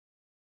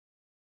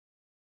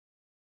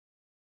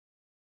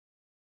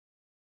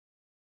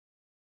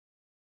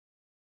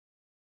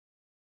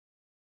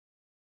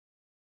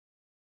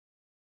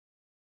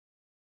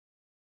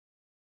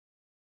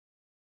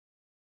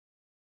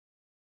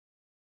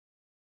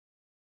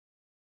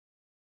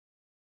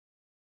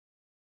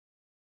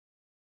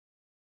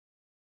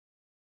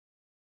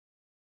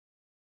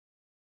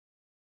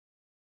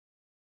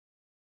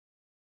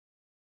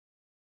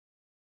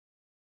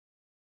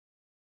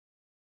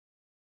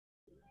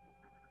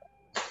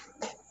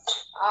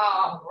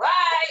All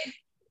right.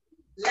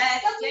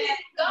 Let's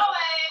get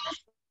going.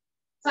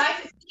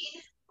 5:15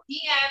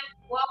 p.m.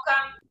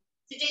 Welcome.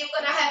 Today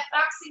we're gonna have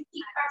boxing,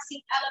 kickboxing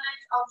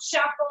elements of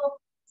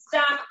shuffle,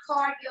 stomach,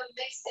 cardio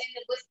mixed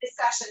in with this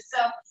session. So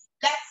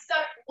let's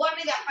start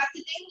warming up. But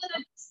today we're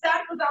gonna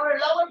start with our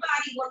lower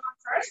body warm up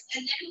first,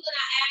 and then we're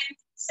gonna add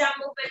some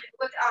movement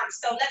with arms.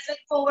 So let's look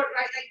forward,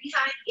 right leg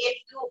behind if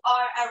you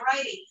are a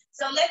righty.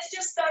 So let's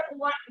just start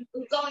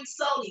going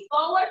slowly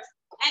forward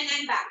and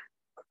then back.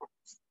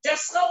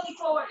 Just slowly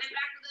forward and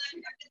back. We're gonna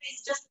pick up the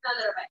pace just a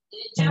little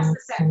bit in just a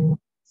second.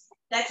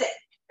 That's it.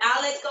 Now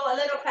let's go a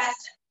little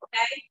faster,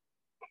 okay?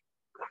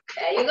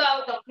 There you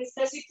go. Don't press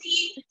your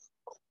feet.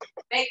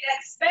 Make that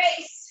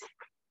space.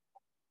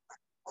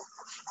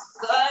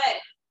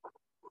 Good.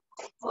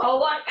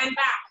 Forward and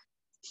back.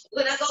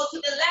 We're gonna go to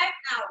the left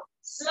now,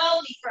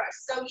 slowly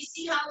first. So you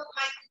see how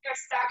my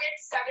fingers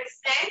staggered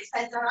stance,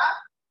 hands are up.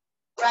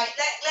 Right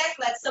leg, left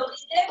leg. So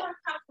they never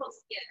come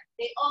close together.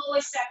 They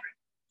always separate.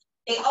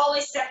 They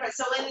always separate.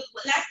 So when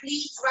left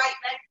leads, right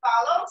leg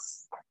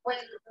follows. When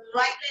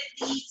right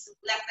leg leads,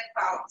 left leg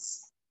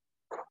follows.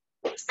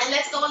 And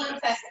let's go a little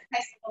faster.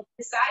 Faster on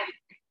this side.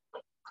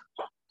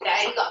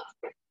 There you go.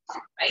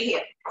 Right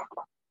here.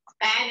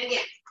 And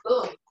again.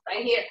 Boom.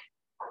 Right here.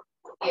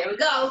 Here we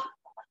go.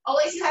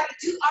 Always you have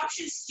two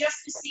options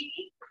just to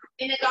see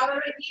in a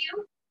gallery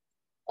view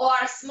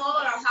or small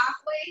or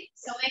halfway.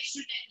 So make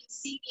sure that you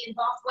see me in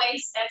both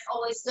ways. That's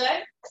always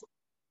good.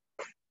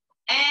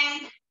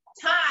 And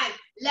time.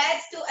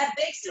 Let's do a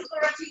big super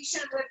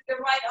rotation with the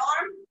right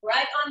arm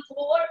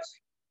forward.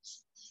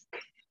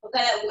 We're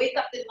gonna wake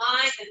up the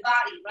mind and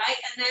body, right?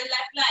 And then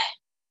left leg,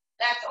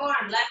 left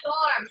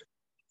arm.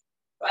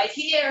 Right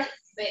here,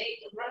 big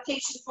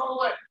rotation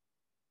forward.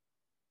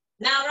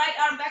 Now right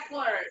arm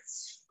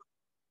backwards.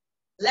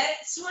 Let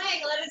it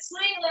swing, let it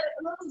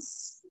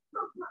loose.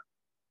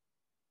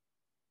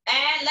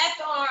 And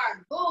left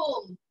arm,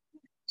 boom.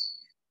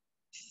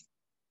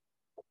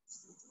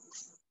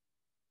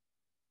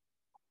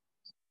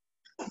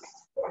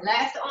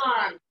 Left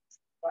arm,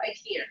 right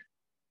here.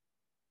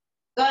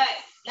 Good.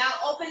 Now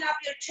open up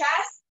your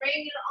chest. Bring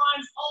your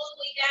arms all the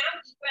way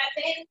down. Deep breath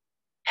in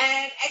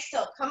and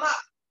exhale. Come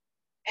up.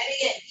 And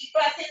again, deep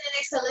breath in and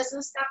exhale. Let's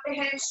loosen up the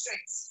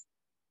hamstrings.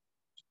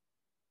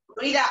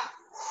 Breathe out.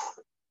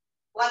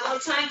 One more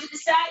time to the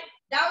side.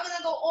 Now we're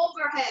gonna go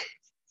overhead.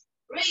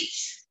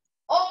 Reach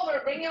over.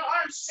 Bring your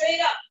arms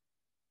straight up.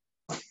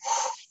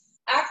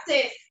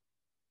 Active.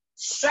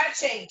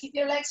 Stretching. Keep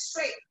your legs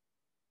straight.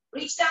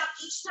 Reach down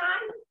each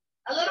time,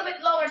 a little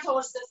bit lower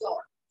towards the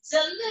floor. So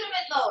a little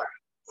bit lower.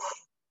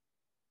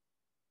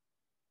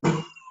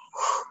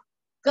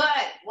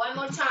 Good. One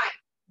more time.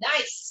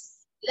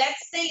 Nice.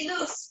 Let's stay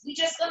loose. We're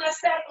just gonna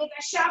start with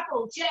a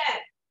shuffle,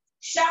 jab.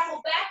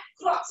 Shuffle back,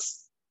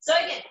 cross. So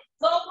again,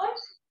 forward,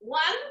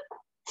 one,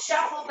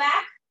 shuffle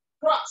back,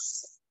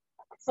 cross.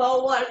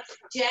 Forward,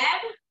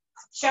 jab,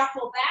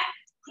 shuffle back,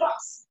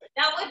 cross.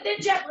 Now with the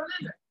jab,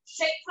 remember,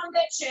 shake from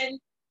the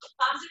chin.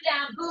 Palms are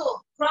down,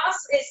 boom. Cross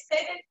is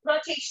pivot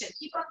rotation.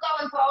 Keep on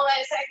going, Paula,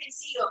 as I can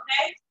see you,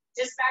 okay?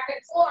 Just back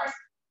and forth.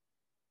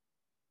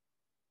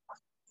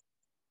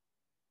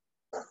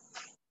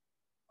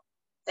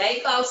 There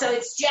you go. So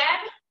it's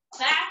jab,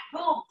 back,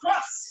 boom,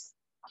 cross.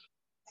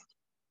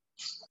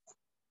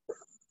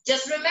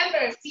 Just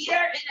remember, feet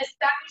are in a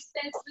established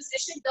stance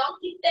position.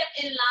 Don't keep them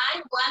in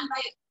line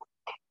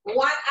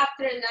one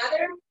after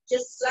another.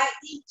 Just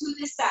slightly to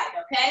the side,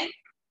 okay?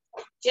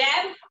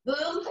 Jab,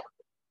 boom,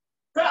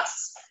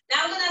 cross.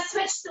 Now we're gonna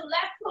switch to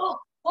left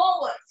hook,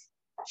 forward,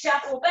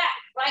 shuffle back,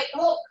 right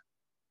hook.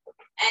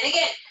 And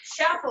again,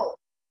 shuffle,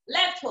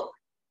 left hook,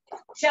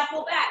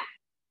 shuffle back,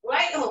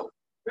 right hook.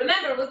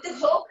 Remember, with the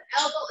hook,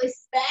 elbow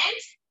is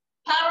bent,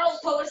 parallel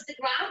towards the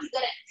ground. You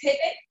gotta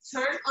pivot,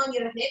 turn on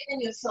your hip and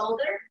your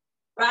shoulder,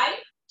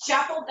 right?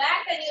 Shuffle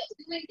back, and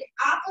you're doing the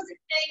opposite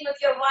thing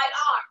with your right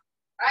arm,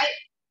 right?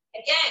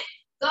 Again,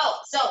 go.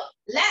 So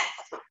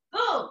left,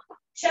 boom,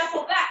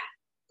 shuffle back,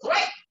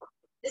 right.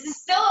 This is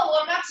still a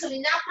warm-up, so we're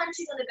not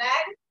punching on the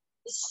bag.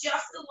 It's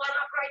just a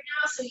warm-up right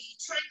now, so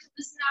you're trying to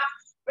loosen up,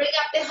 bring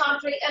up the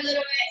heart rate a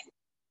little bit.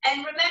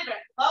 And remember,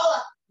 Paula,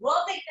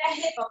 rotate that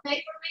hip,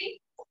 okay, for me?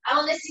 I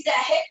want to see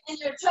that hip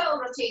and your toe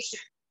rotation.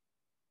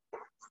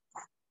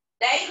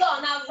 There you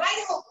go. Now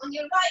right hook on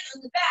your right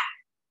on the back.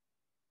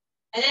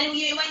 And then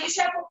when you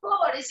shuffle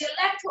forward, it's your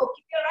left hook.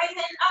 Keep your right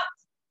hand up.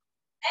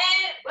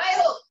 And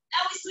right hook.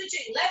 Now we're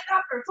switching. Left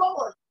upper,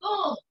 forward.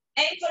 Boom.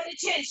 Aim for the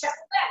chin.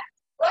 Shuffle back.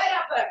 Right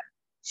upper.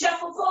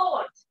 Shuffle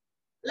forward,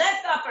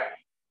 left upper,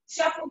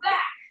 shuffle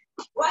back,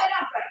 right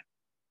upper.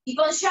 Keep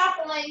on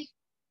shuffling.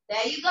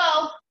 There you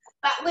go.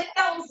 But with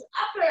those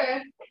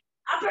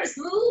uppers,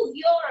 move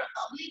your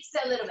obliques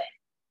a little bit.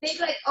 Think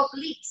like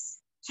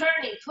obliques,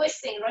 turning,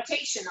 twisting,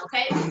 rotation,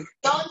 okay?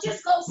 Don't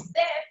just go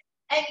stiff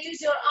and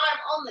use your arm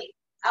only.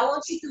 I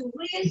want you to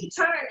really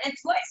turn and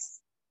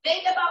twist.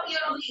 Think about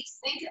your obliques.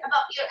 Think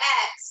about your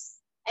abs.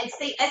 And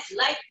stay as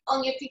light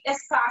on your feet as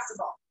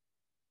possible.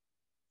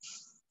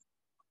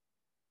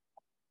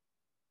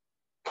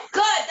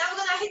 Good. Now we're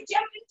gonna hit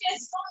jumping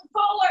jacks going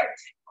forward.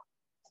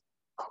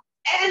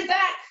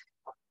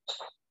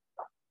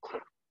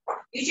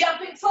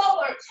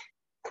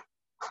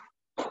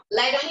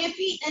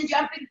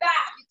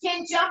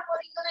 and jump, what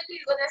are you gonna do?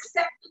 You're gonna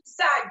step to the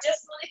side,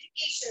 just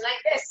modification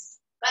like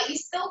this. But you're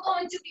still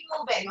going to be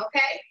moving,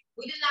 okay?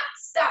 We do not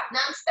stop,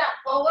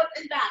 non-stop, forward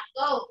and back,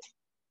 go.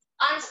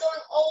 Arms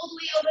going all the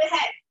way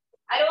overhead.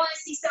 I don't wanna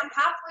see some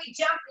halfway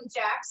jumping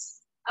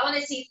jacks. I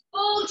wanna see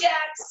full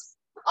jacks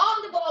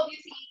on the ball of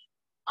your feet,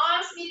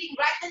 arms meeting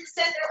right in the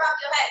center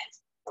above your head.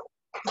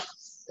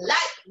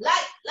 Light,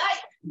 light,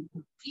 light.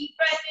 Deep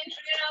breath in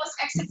through your nose,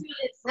 exhale through your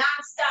lips,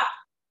 non-stop.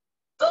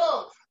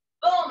 Boom,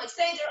 boom,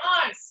 extend your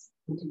arms.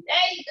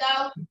 There you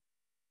go.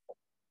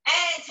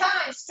 And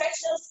time, stretch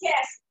those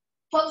calves.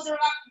 Toes are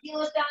up,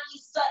 heels down, you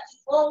slightly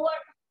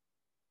forward.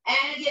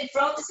 And again,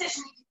 throw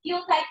position. If you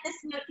feel tightness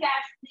in your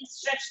calves, please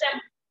stretch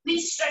them.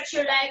 Please stretch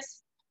your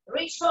legs.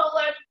 Reach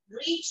forward,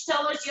 reach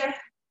towards your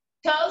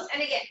toes.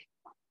 And again,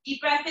 deep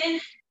breath in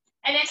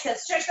and exhale.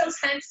 Stretch those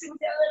hamstrings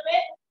a little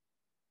bit.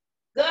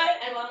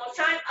 Good, and one more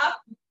time,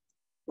 up.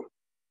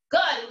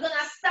 Good, we're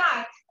gonna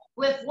start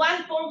with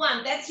 1 for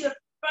 1. That's your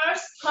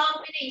first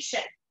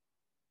combination.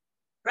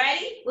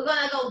 Ready? We're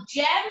gonna go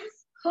jab,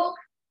 hook,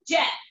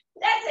 jab.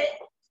 That's it.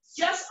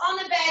 Just on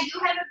the bag. You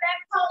have a bag,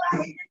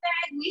 Paula, hit the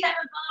bag. We have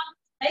a bomb.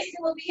 Tyson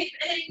will be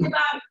hitting the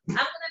bomb. I'm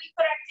gonna be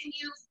correcting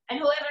you, and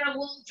whoever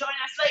will join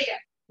us later.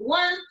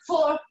 1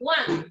 for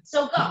 1.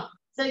 So go.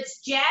 So it's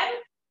jab,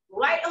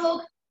 right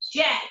hook,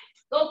 jab.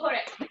 Go for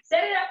it.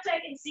 Set it up so I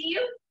can see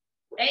you.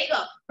 There you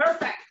go.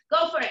 Perfect.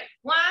 Go for it.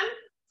 1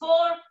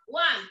 for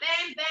 1.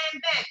 Bam,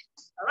 bam, bam.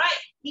 All right.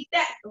 Keep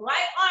that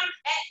right arm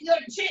at your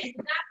chin. Do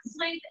not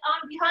swing the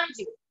arm behind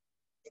you.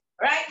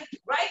 Right?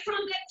 Right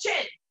from the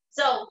chin.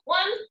 So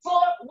 1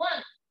 for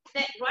 1.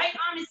 That right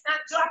arm is not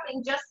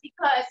dropping just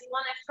because you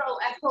want to throw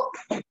a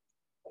hook.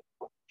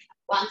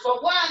 1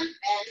 for 1.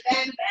 Bam,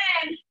 bam,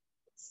 bam.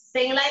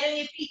 Staying light on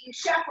your feet. You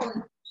shuffle.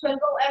 You can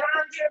go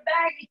around your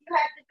bag if you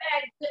have the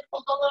bag. You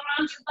can go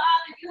around your bob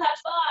if you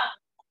have bob.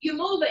 You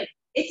move it.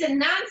 It's a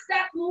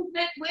non-stop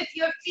movement with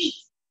your feet.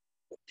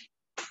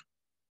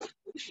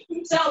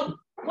 So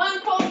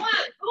 1 for 1,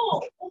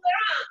 move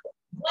around.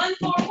 1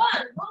 for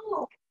 1,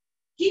 move.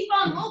 Keep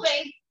on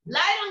moving,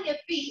 light on your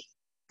feet,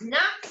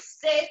 not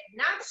stiff,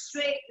 not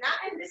straight,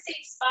 not in the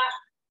same spot,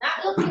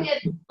 not looking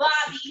at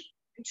Bobby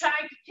and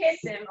trying to kiss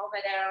him over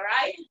there, all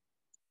right?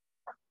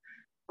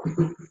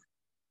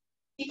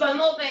 Keep on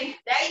moving.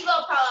 There you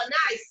go, Paula,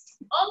 nice.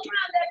 All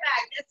around that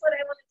back, that's what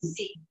I wanted to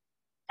see.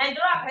 Hand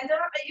up at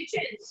your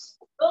chin.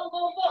 Boom,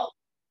 boom, boom.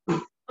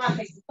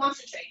 Okay, so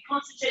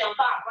concentrate on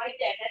Bob right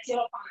there. That's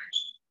your opponent.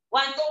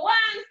 1 for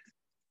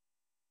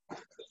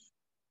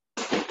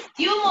 1.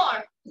 Few more.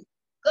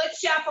 Good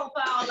shuffle,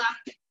 Paola.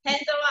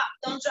 Hands are up.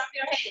 Don't drop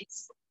your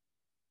hands.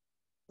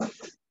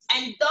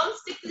 And don't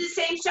stick to the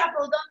same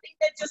shuffle. Don't think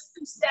that just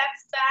 2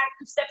 steps back,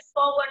 2 steps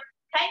forward.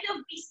 Kind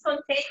of be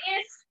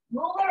spontaneous.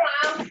 Move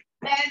around.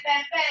 Bam,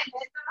 bam, bam.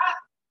 Hands are up.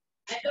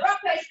 Hands are up,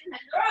 Tyson.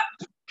 Hands are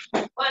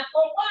up. 1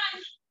 for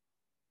 1.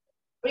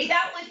 Breathe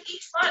out with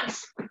each punch.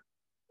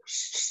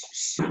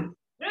 Through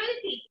the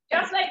feet,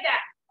 just like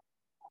that.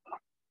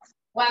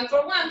 1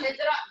 for 1, hands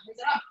it up, hands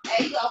it up.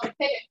 There you go,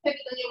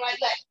 pivot on your right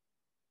leg.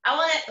 I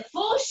want a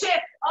full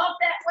shift of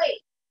that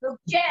weight. So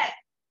jab,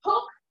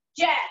 hook,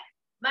 jab.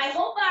 My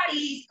whole body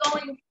is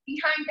going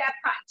behind that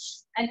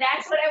punch. And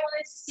that's what I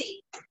wanted to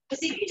see.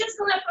 Because if you're just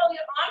gonna throw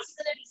your arms, it's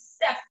gonna be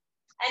stiff.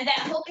 And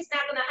that hook is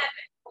not gonna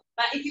happen.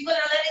 But if you're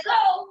gonna let it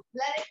go,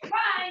 let it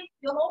fly,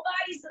 your whole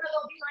body's gonna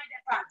go behind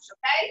that punch,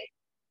 okay?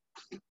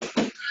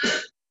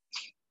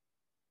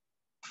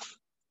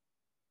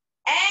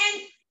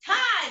 And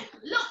time.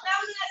 Look, now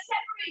we're gonna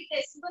separate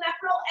this. We're gonna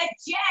throw a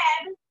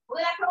jab. We're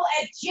gonna throw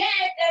a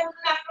jab, then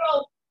we're gonna throw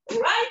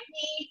right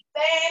knee,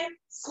 bam,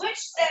 switch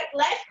step,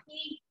 left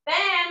knee,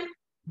 bam,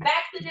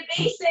 back to the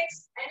basics,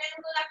 and then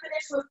we're gonna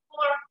finish with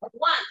 4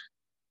 1.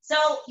 So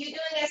you're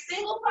doing a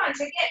single punch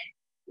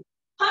again.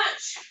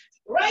 Punch,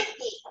 right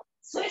knee,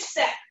 switch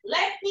step,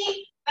 left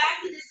knee,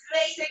 back to this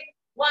basic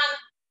 1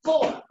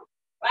 4.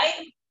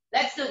 Right?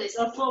 Let's do this.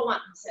 Or 4 1. I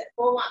said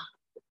 4 1.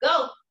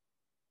 Go.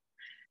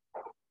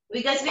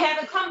 Because we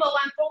have a combo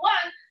 1 for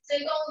 1. So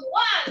you're going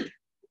 1,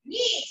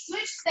 knee,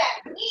 switch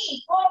step,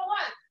 knee, 4 1.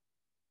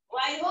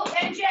 Right hook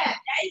and jab.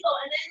 There you go.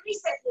 And then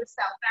reset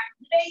yourself back to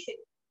the basic.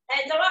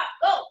 Hands are up.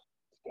 Go.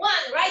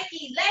 1, right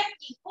knee, left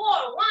knee,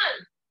 4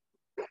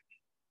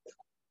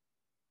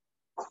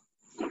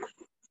 1.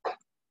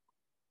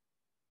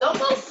 Don't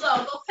go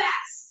slow, go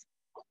fast.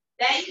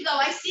 There you go.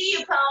 I see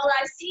you, Paula.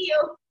 I see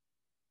you.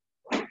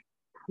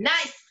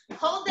 Nice.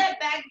 Hold that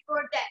bag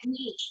for that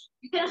knee.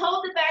 You can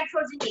hold the bag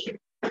for the knee.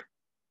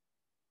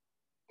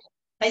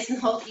 Tyson,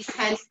 hold his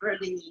hands for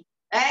the knee.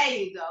 There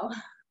you go.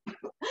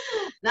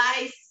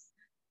 Nice.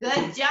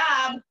 Good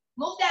job.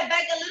 Move that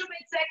bag a little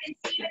bit so I can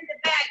see you in the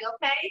bag,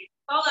 okay?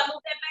 Paula,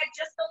 move that bag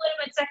just a little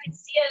bit so I can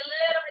see a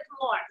little bit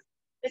more.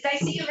 Because I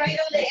see you right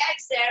over the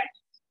edge there.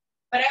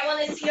 But I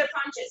want to see your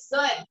punches.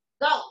 Good.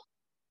 Go.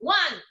 1,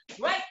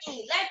 right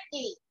knee, left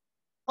knee.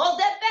 Hold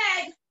that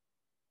bag.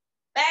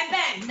 Bam,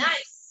 bam.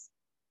 Nice.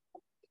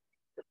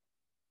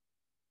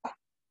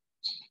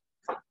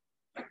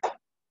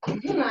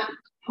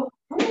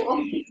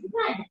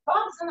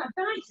 Paula's not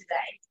dying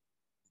today.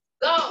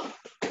 Go.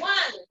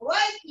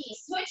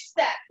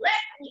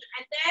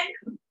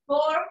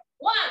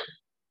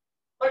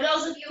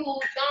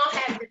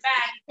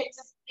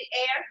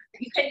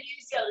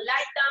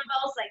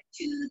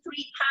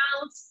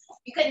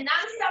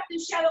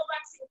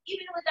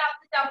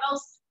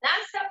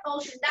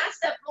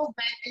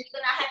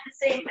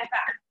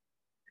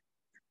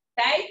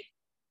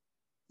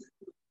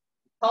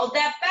 Hold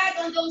that back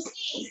on those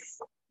knees.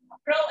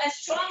 Throw a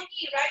strong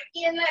knee, right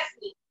knee and left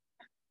knee.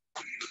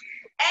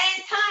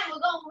 And time,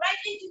 we're going right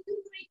into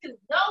 2-3-2.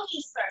 No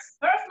knees first.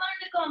 First learn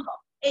the combo.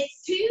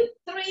 It's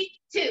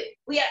 2-3-2.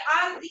 We are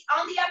on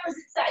the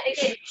opposite side.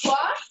 Again,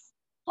 cross,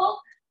 hook,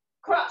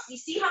 cross. You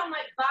see how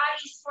my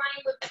body is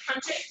flying with the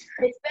punches?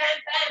 It's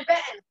bam, bam,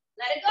 bam.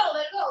 Let it go,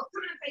 let it go.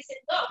 Turn and face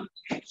it, go.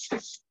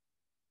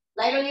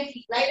 Light on your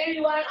feet. Lighter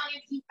you are on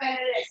your feet,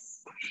 better it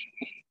is.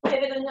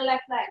 Pivot on your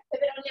left leg.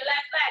 Pivot on your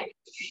left leg.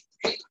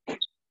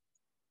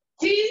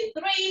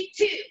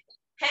 2-3-2.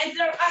 Hands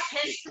are up,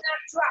 hands do not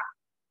drop.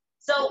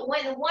 So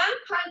when one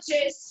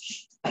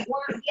punches, the other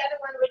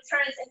one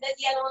returns, and then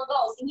the other one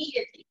goes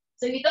immediately.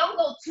 So you don't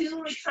go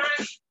 2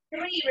 return,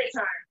 3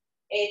 return.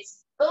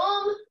 It's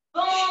boom,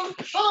 boom,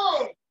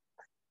 boom.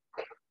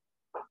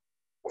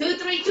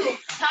 2-3-2.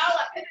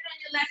 Power, pivot on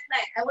your left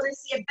leg. I want to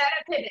see a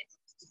better pivot.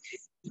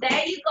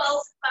 There you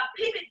go. But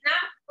pivot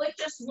now, we're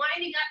just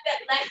winding up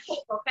that leg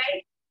hook,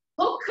 okay?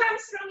 Hook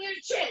comes from your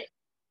chin.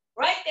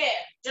 Right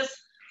there. Just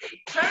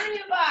turn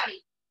your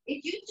body.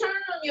 If you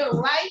turn on your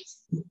right,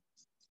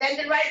 then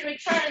the right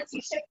returns,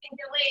 you're shifting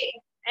the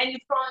leg, and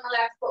you're throwing the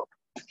left hook.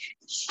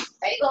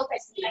 There you go,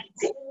 Christy.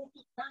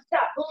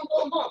 Non-stop. Boom,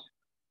 boom, boom.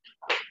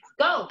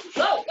 Go,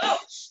 go, go.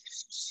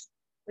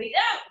 Breathe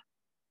out.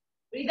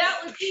 Breathe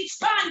out with each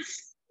punch.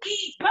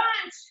 Each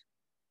punch.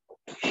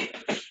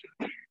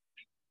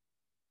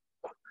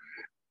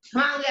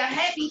 Come on, we are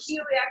heavy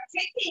here. We are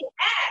kicking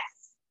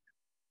ass.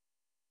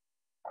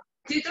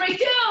 2-3-2.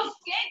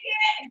 Kick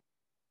it.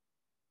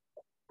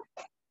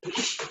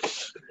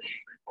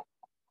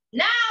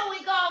 Now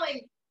we're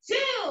going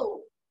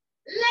 2.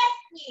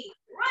 Left knee,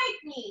 right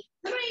knee.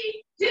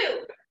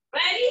 3-2.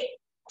 Ready?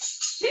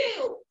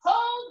 2.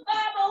 Hold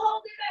barbell,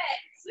 hold your bag.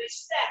 Switch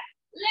step.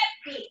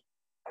 Left knee.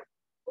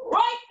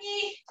 Right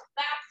knee.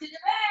 Back to the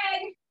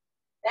bag.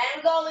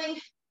 Then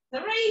going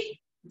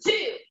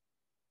 3-2.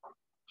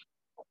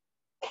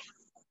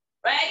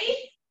 Ready?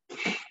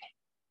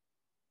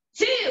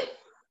 2.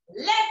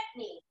 Left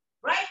knee.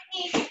 Right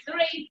knee.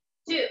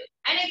 3-2.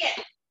 And again.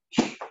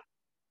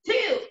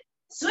 2.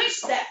 Switch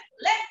step.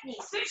 Left knee.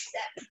 Switch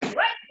step.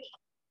 Right knee.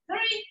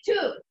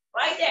 3-2.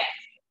 Right there.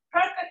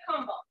 Perfect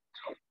combo.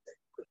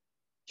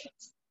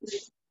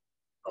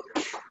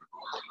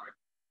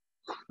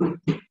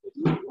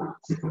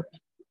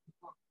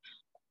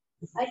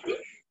 I think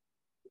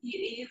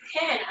you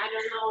can. I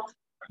don't know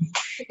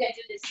if you can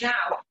do this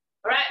now. All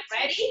right,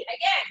 ready?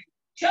 Again.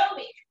 Show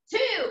me. 2.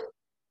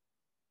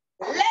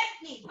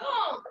 Left knee.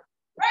 Boom.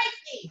 Right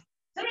knee.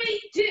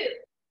 3-2.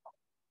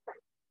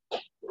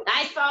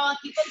 Nice ball.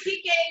 Keep on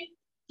kicking.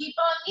 Keep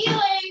on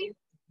kneeling.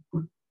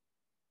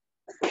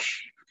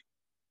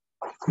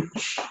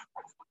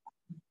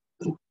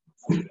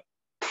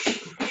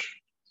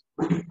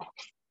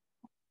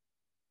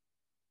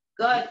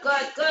 Good,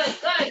 good, good,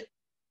 good.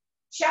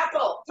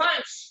 Chapo,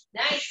 punch.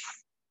 Nice.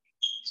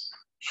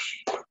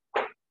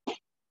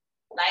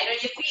 Light on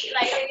your feet,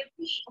 light on your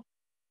feet.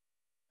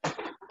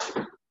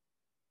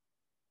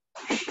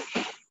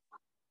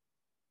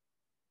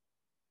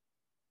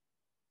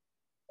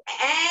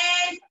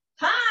 And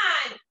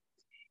time.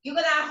 You're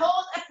going to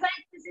hold a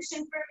plank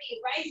position for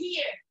me right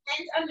here.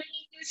 Hands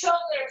underneath your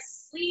shoulders.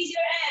 Squeeze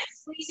your abs,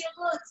 squeeze your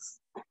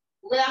glutes.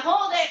 We're going to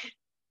hold it.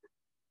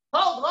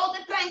 Hold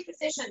the plank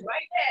position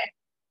right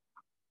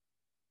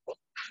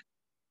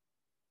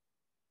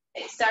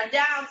there. Start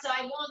down, so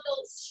I want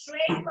those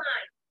straight lines.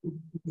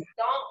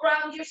 Don't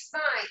round your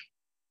spine.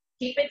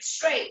 Keep it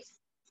straight.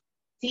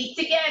 Feet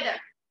together.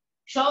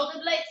 Shoulder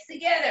blades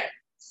together.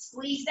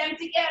 Squeeze them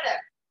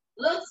together.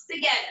 Glutes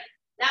together.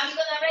 Now you're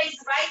gonna raise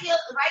right leg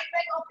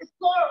off the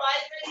floor,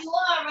 right where you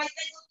are, right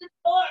leg off the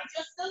floor,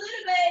 just a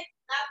little bit,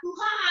 not too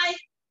high.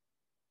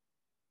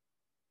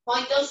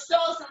 Point those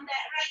toes on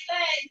that right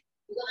leg.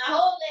 You're gonna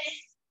hold it.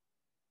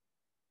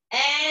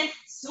 And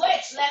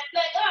switch, left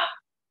leg up.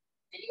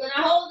 And you're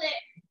gonna hold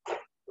it.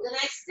 You're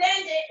gonna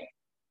extend it.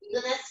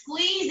 You're gonna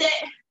squeeze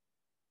it.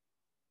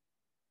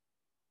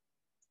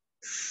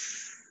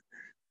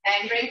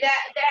 And bring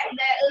that leg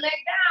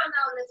down.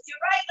 Now lift your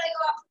right leg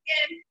off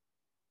again.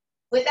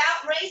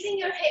 Without raising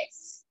your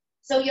hips.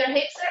 So your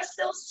hips are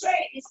still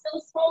straight. You're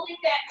still holding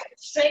that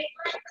straight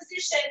line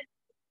position.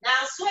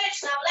 Now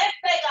switch. Now left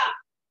leg up.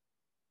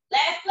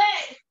 Left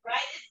leg.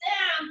 Right it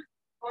down.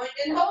 Point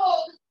and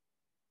hold.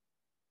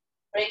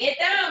 Bring it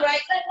down.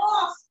 Right leg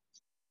off.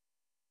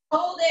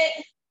 Hold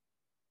it.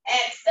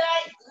 And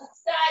side.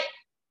 Side.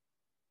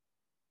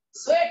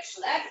 Switch.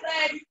 Left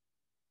leg.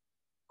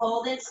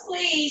 Hold and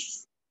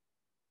squeeze.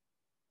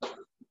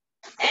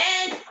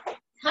 And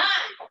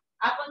time.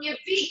 Up on your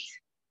feet.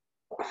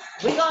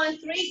 We're going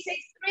 3-6-3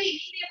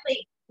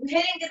 immediately. We're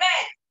hitting the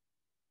bag.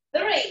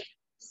 3-6-3.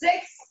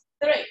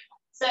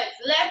 So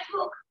it's left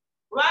hook,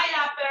 right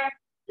upper,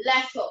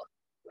 left hook.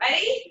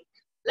 Ready?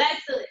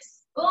 Let's do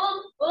this.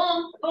 Boom,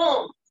 boom,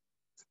 boom.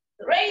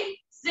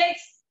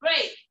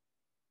 3-6-3.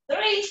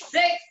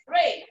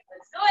 3-6-3.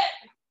 Let's do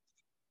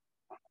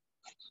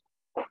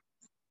it.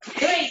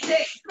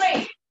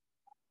 3-6-3.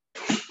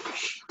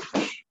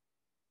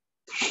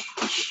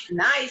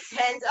 Nice,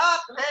 hands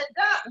up, hands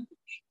up.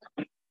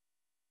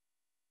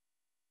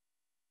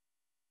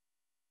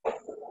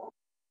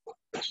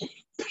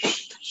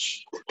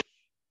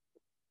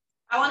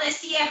 I want to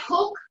see a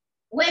hook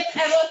with a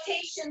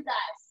rotation,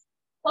 guys.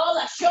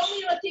 Paula, show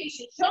me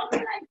rotation. Show me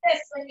like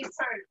this when you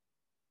turn.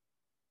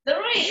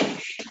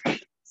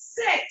 3,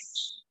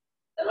 6,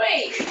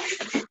 3.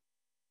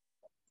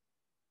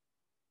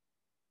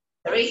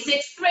 3,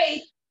 6,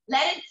 3.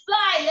 Let it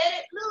fly, let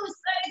it loose,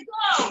 let it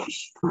go.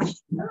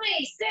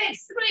 3,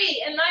 6,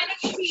 3. And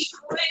 90 feet.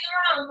 Moving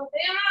around,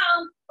 moving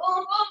around.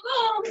 Boom, boom,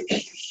 boom.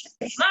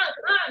 Come on,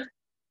 come on.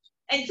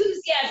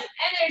 Enthusiasm,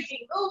 energy,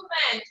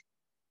 movement.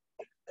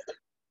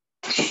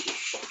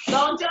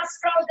 Don't just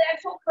throw that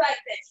hook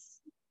like this.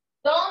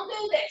 Don't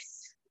do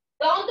this.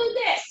 Don't do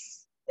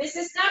this. This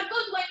is not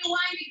good when you're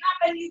winding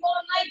up and you're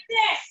going like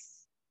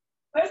this.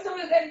 First of all,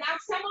 you're going to knock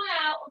someone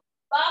out.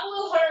 Bob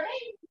will hurt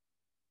him.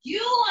 You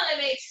want to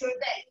make sure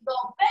that you go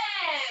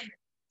bam,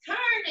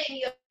 turning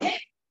your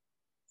hip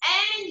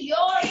and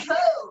your toes.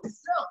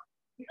 Look,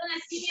 you're going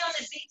to see me on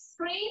the big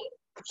screen.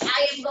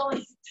 I am going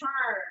to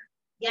turn.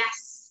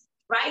 Yes,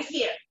 right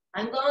here.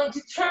 I'm going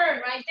to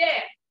turn right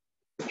there.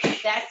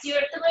 That's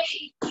your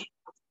 3.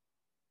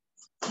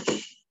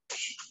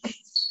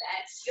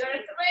 That's your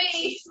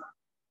 3.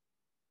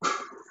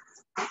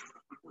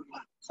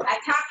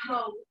 Attack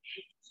mode.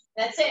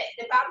 That's it.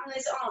 The button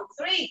is on.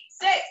 3,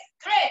 6,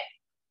 3.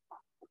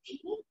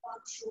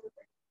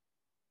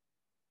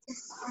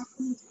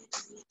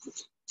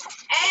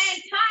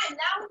 And time.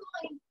 Now we're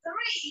going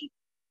 3.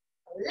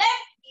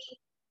 Left knee,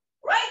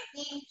 right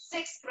knee,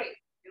 6, 3.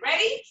 You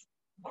ready?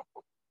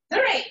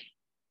 3.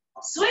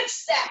 Switch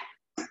step.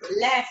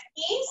 Left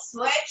knee,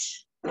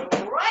 switch.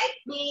 Right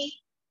knee,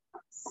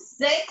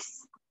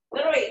 6,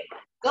 3.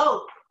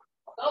 Go.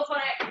 Go for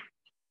it.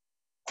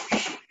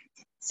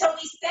 So we're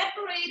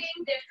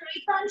separating the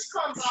 3-punch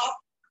combo.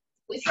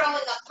 We're throwing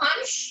a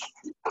punch,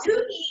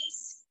 2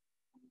 knees,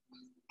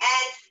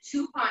 and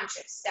 2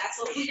 punches. That's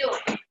what we're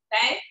doing,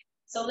 okay?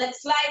 So let's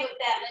fly with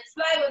that. Let's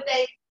fly with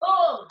that.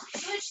 Boom.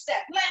 Switch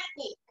step. Left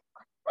knee,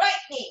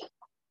 right knee,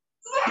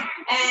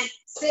 and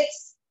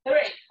 6,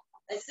 3.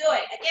 Let's do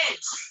it again.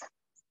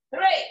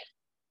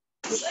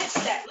 3. Switch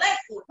step.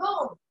 Left knee.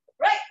 Boom.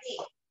 Right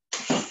knee.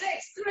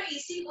 6, 3. You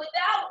see,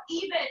 without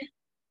even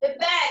the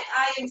bag,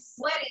 I am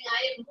sweating.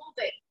 I am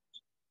moving.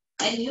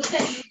 And you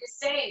can do the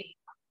same.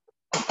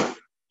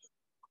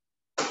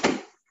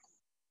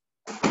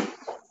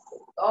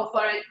 Go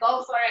for it.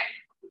 Go for it.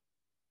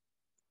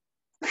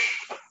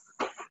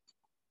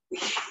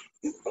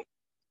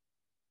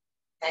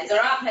 Hands are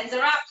up. Hands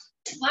are up.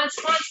 Punch,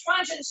 punch,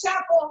 punch, and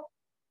shuffle.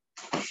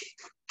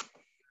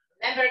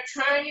 Remember,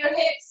 turn your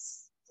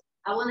hips.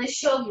 I want to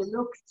show you.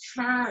 Look,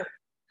 turn.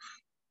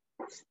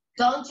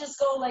 Don't just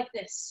go like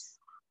this.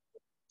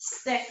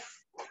 Stick.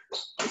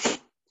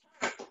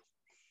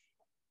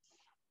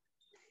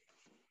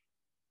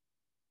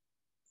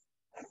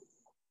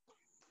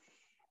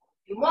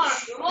 You more.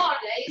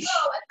 There you go.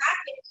 Attack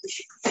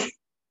it.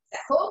 The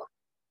hook.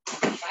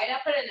 Right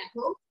up in the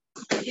hook.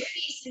 Your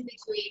knees in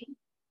between.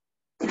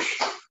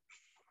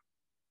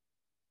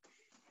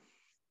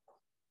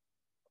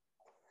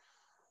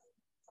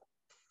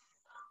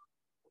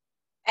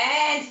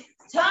 And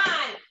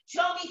time.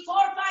 Show me 4,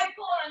 5,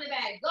 4 on the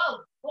bag.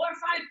 Go. 4,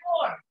 5,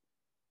 4.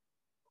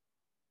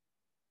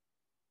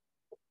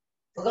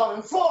 We're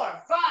going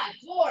 4, 5,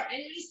 4,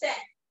 and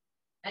reset.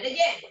 And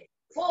again,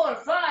 4,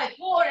 5,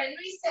 4, and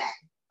reset.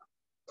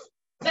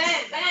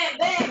 Bam, bam,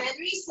 bam, and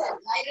reset.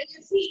 Light on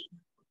your feet.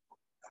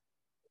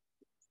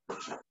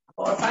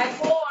 4, 5,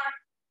 4.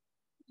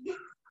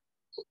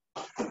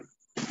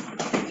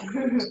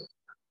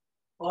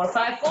 4,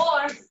 5,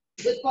 4.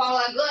 Good,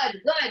 Paula.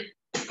 Good, good.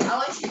 I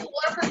want you to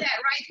work on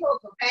that right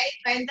hook, okay?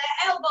 Bend the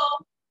elbow.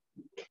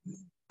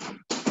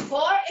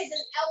 4 is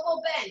an elbow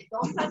bend.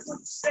 Don't touch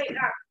with straight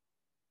arm.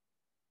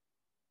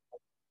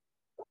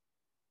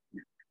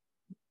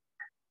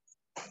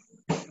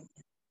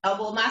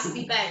 Elbow must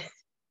be bent.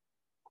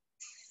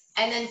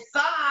 And then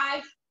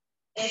 5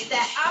 is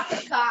that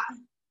uppercut.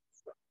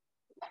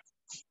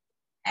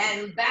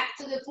 And back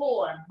to the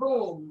 4.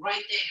 Boom,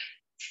 right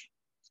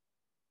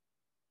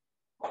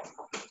there.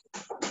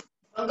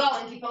 Keep on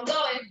going, keep on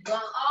going. Going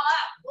all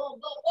out. Boom,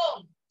 boom,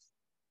 boom.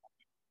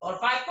 4,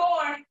 5,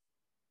 4.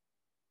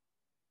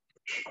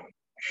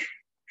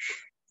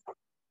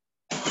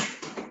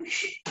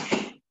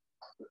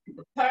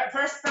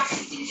 First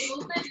practicing the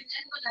movement, and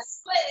then we're gonna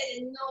split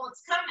it and know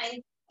what's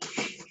coming.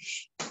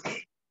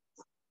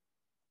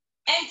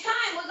 And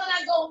time, we're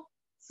gonna go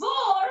 4,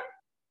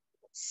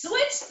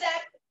 switch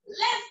step,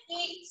 left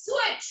knee,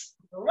 switch,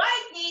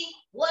 right knee,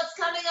 what's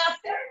coming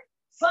after?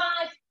 5,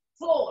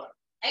 4.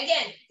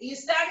 Again, you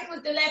started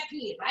with the left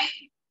knee,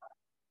 right?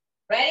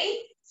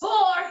 Ready?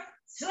 4,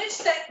 switch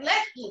step,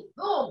 left knee,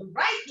 boom,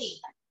 right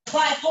knee,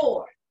 5,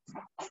 4.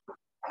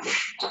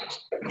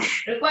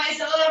 Requires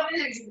a lot of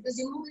energy because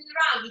you're moving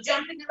around, you're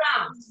jumping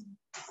around.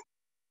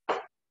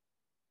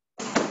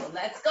 So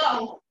let's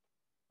go.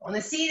 I want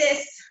to see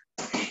this.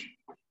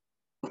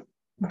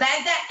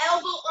 Bend that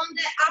elbow on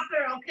the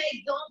upper,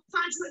 okay? Don't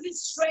punch with a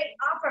straight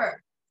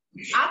upper.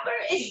 Upper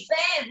is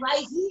bent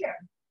right here.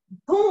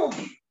 Boom.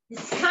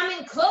 It's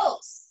coming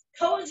close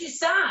towards your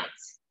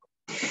sides.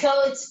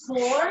 So it's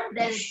 4,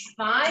 then it's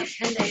 5,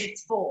 and then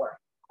it's 4.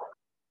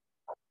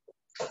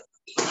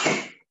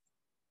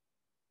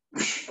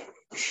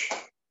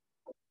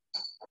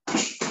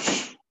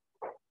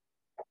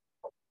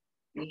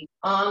 Keep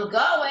on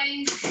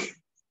going.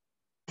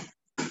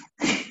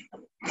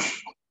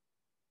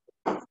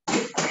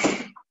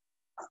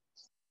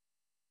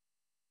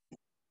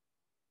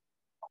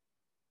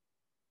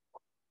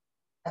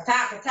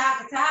 Attack,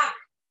 attack, attack.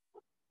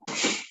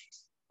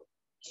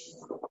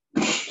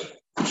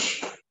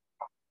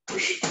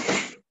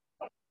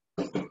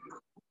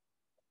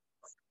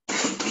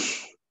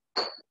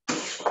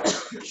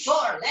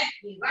 Four, left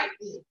knee, right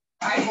knee,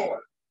 5,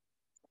 4.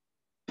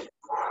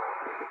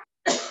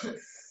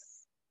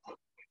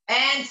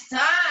 And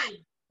time.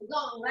 We're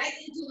going right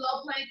into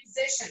low plank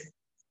position.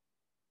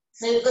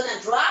 So you're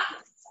gonna drop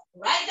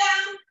right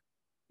down,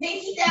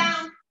 pinky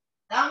down,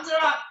 thumbs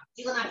are up.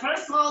 You're gonna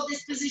first hold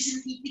this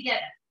position, feet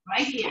together,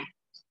 right here.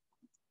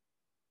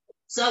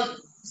 So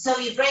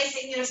you're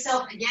bracing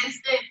yourself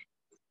against the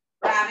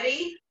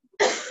gravity.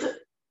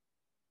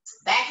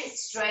 Back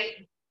is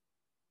straight.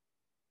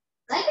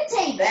 Like a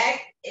take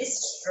back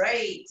is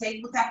straight.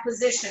 Take with that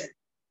position.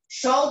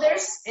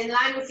 Shoulders in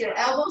line with your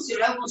elbows.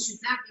 Your elbows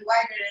should not be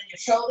wider than your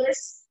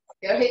shoulders.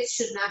 Your hips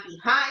should not be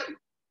high.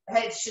 Your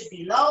head should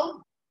be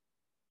low.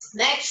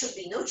 Neck should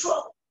be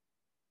neutral.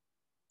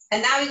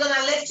 And now you're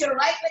gonna lift your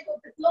right leg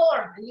off the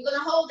floor and you're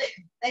gonna hold it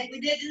like we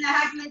did in the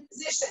high plank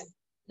position.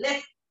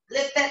 Lift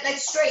that leg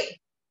straight.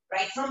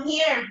 Right from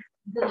here,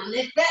 you're gonna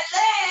lift that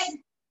leg.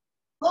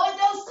 Point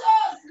those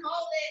toes and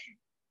hold it.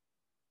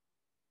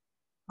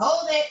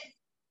 Hold it.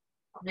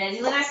 Then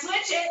you're gonna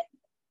switch it.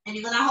 And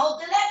you're gonna hold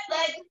the left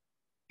leg.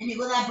 And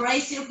you're gonna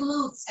brace your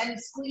glutes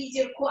and squeeze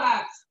your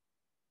quads.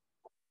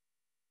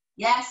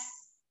 Yes.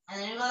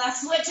 And then you're gonna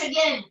switch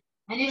again.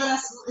 And you're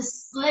gonna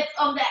split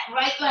on that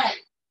right leg.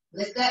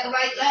 Lift that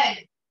right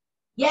leg.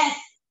 Yes.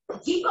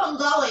 Keep on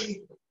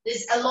going.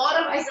 There's a lot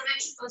of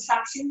isometric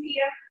contraction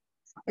here.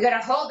 You're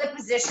gonna hold the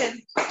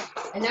position.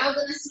 And now I'm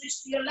gonna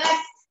switch to your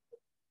left.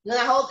 You're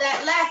gonna hold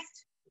that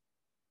left.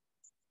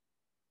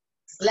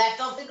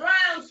 Left off the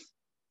ground.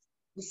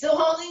 You're still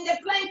holding the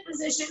plank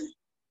position.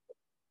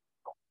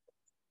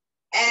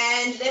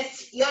 And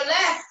lift your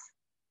left.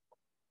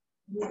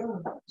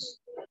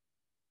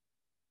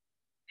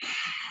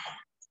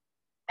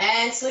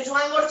 And switch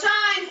one more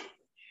time.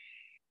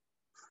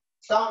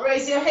 Don't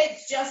raise your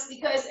hips just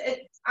because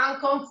it's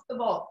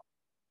uncomfortable.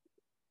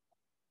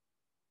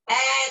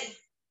 And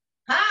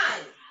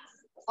high.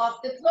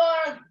 Off the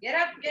floor. Get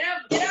up, get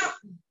up, get up.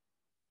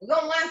 We're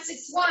going 1,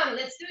 6, 1.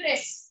 Let's do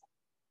this.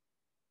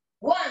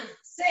 1,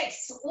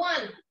 6,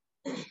 1.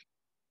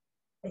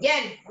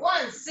 Again,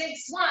 1,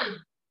 6,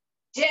 1.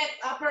 Jab,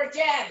 upper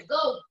jab,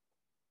 go.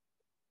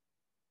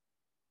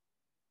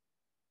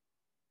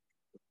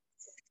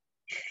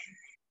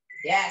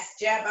 Yes,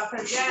 jab,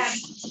 upper jab.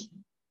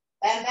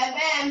 Bam, bam,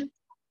 bam.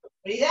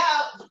 Breathe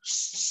out.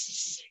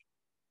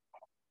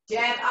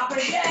 Jab, upper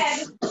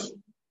jab.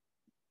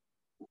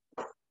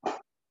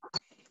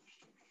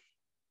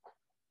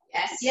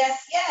 Yes,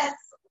 yes, yes.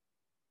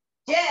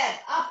 Jab,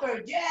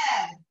 upper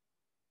jab.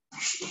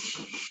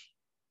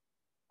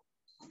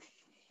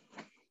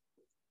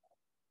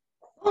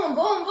 Boom,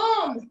 boom,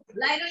 boom.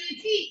 Light on your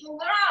feet.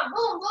 Move around.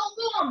 Boom, boom,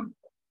 boom.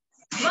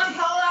 Come on,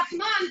 Paula.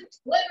 Come on.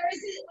 Whoever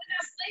is with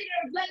us later,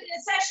 later in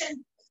the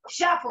session,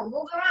 shuffle,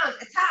 move around,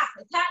 attack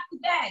the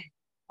bag.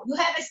 You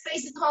have a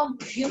space at home,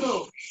 you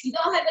move. You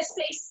don't have a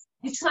space,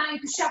 you're trying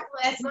to shuffle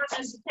as much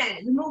as you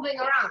can. You're moving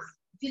around.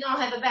 If you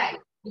don't have a bag,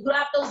 you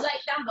grab those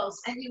light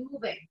dumbbells and you're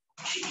moving.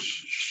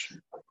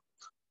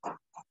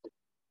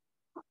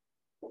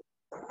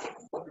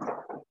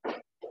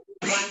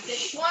 1,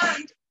 6,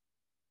 1.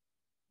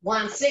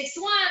 1, 6,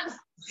 1.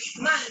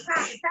 Come on,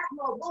 attack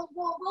mode. Boom,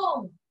 boom,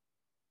 boom.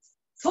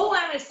 Full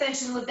arm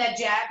extension with that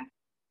jab.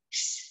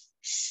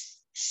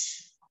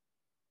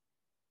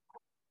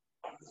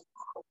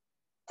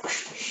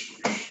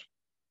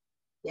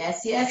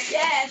 Yes, yes,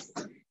 yes.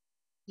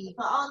 Keep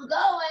on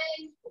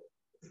going.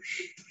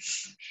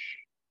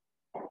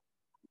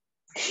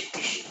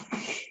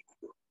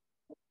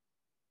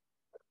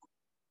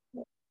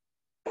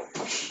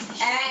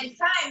 And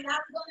time. Now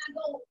we're gonna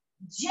go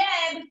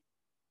jab,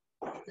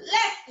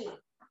 left knee,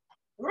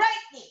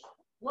 right knee.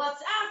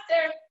 What's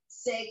after?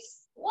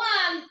 6, 1.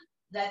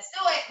 Let's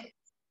do it.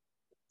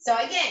 So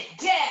again,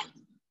 jab,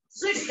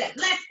 switch step,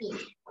 left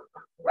knee,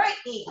 right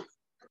knee,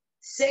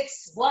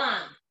 6,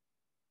 1.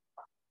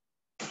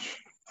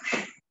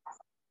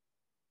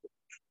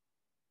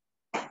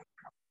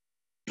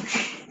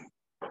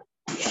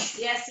 Yes,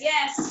 yes,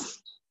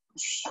 yes.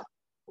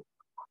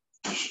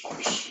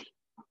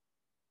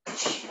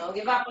 Don't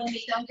give up on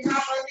me, don't give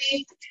up on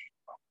me.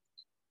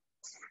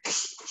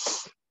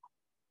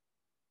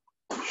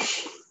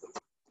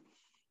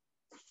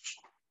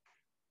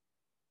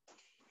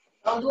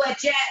 Don't do a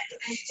jab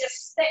and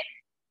just stick.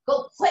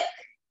 Go quick.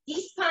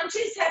 These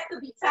punches have to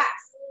be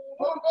fast.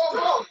 Boom,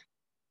 boom, boom.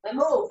 Then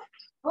move.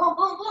 Boom,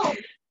 boom, boom.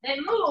 Then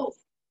move.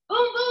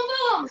 Boom, boom,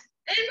 boom.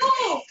 Then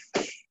move.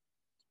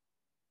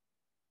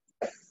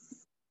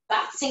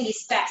 Boxing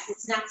is fast.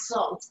 It's not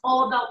slow. It's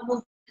all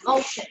about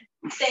motion.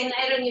 Staying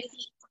light on your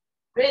feet.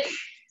 Really.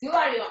 You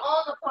are your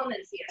own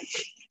opponent here.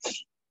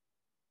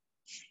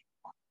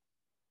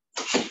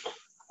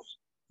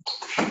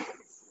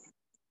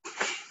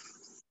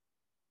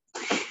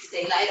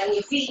 Stay light on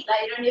your feet.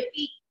 Light on your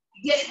feet.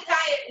 You get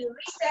tired. You're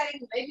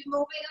resetting. You may be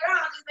moving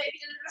around. You may be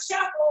a little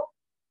shuffle.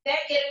 Then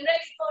getting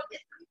ready for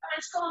this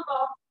 3-punch combo.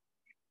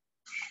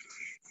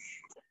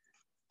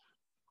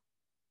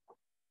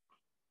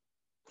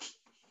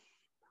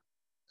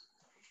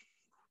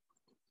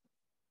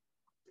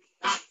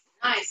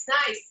 Nice,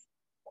 nice.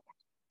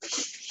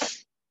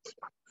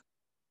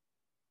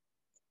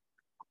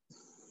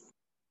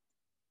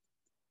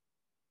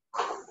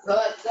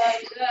 Good, good,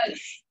 good.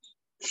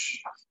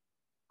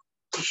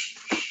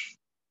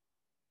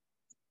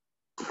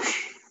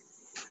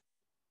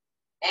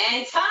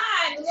 And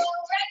time. We're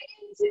going right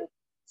into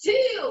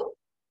 2,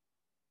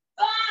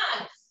 5,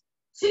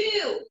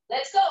 2.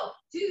 Let's go.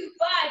 2,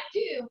 5,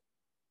 2.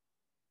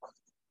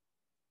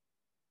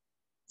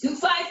 2,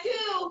 5,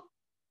 2.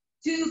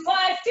 2,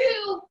 5,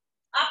 2.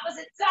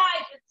 Opposite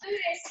side. Let's do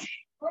this.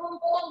 Boom,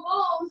 boom,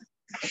 boom.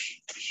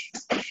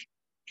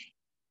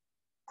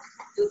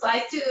 2,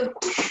 5, 2.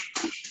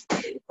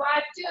 2,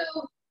 5,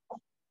 2.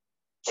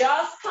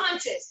 Just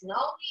punches.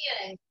 No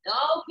kneeling.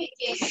 No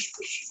kicking.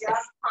 Just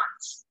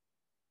punch.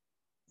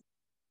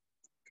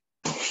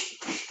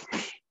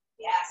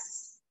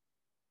 Yes.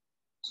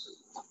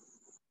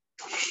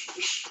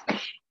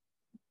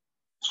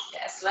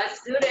 Yes, let's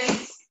do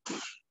this.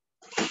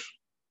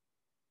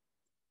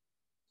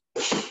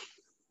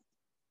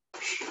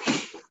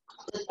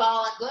 Good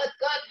ball. Good,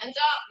 good. Hands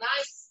up.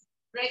 Nice.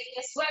 Breaking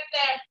a sweat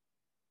there.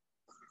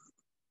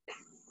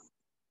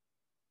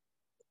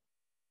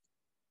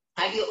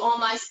 I have you on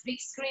my big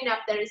screen up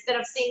there. Instead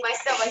of seeing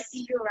myself, I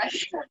see you, right?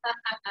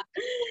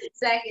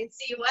 So I can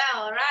see you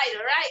well. All right,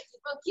 all right.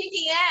 Keep on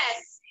kicking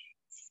ass.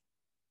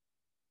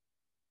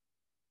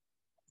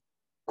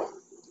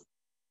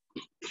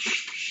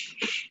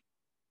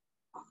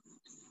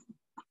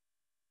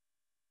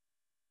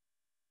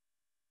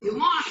 You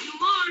more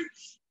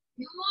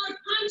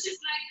punches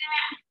like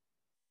that.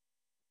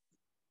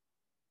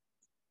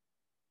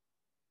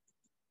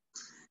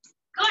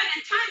 Go ahead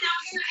and time now.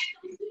 We're gonna end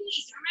those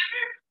knees.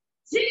 Remember?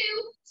 2,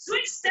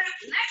 switch step,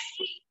 left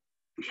knee,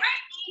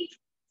 right knee,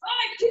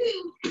 5,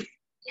 2.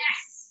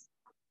 Yes.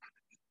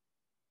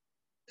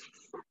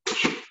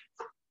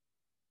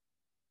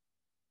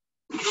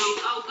 Go,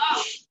 go, go.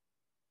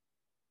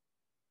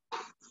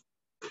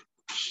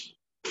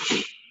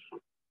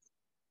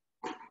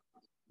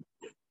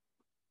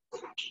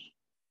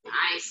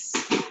 Nice.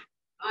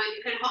 Oh,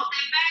 you can hold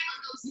that back on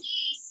those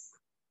knees.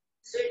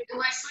 So do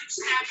I switch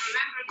step?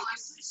 Remember, do I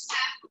switch step?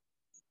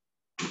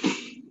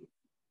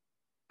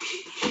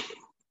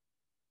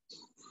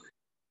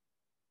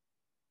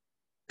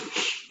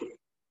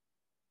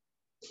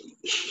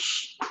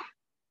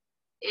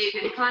 Yeah, you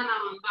can climb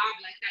out on Bob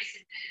like I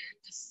said,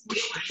 just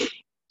rewind.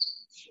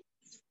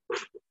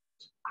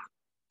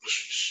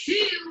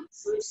 2,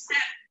 switch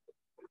step.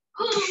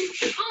 Boom,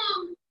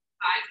 boom.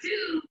 5,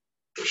 2.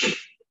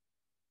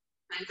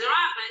 Hands are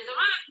up, hands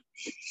are up.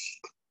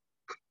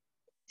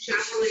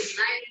 Shuffle is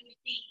light on your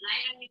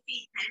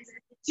feet, hands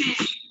at the chin.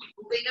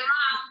 Moving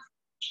around.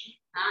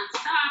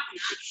 Non-stop,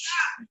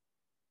 non-stop.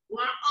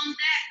 Work on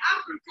that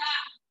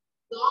uppercut.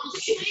 Don't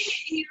swing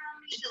it here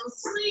on me, don't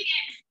swing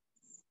it.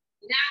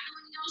 You're not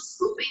doing no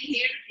scooping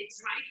here.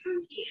 It's right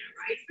from here,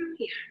 right from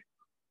here.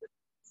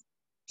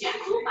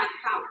 Gentle but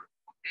power,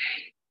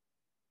 okay?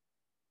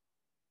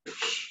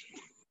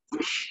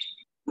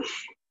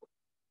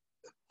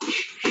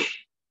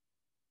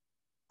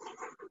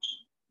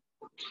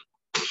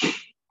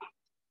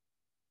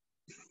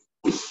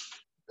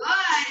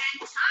 Good,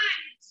 and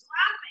time is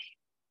dropping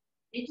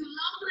into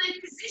low plank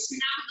position.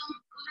 Now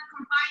we're going to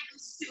combine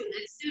those two.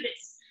 Let's do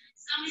this.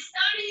 So we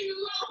started in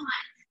low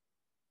plank.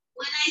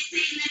 When I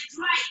say left,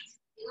 right,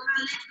 you're going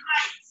to lift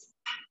right.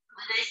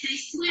 When I say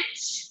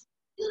switch,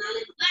 you're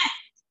going to lift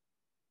left.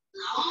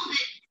 Now hold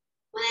it.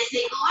 When I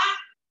say go up,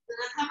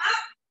 you're going to come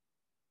up.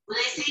 When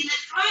I say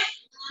left, right,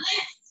 you're going to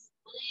lift.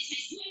 When I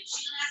say switch,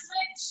 you're going to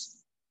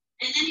switch.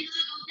 And then you're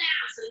going to go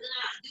down. So you're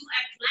going to do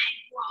a plank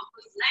walk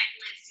with leg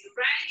lifts. You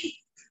ready?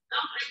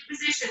 Low plank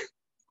position.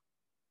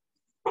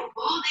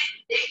 Hold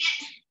it. Dig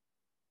it.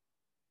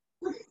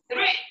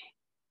 3,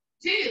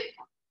 2,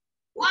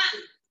 1.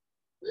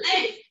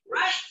 Lift.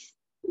 Right.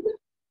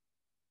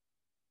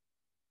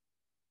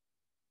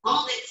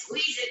 Hold it.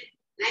 Squeeze it.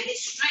 Leg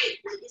is straight.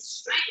 Leg is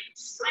straight.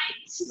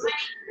 Straight.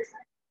 Straight.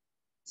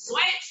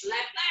 Switch.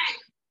 Left leg.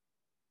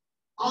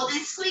 Hold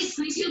it. Squeeze.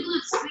 Squeeze your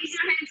glutes. Squeeze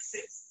your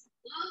hamstrings.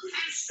 Glutes,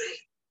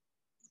 hamstring.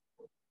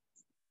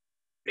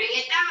 Bring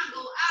it down.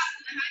 Go up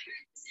to the high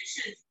plank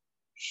position.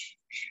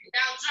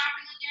 Without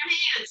dropping on your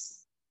hands.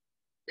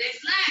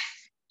 Lift left.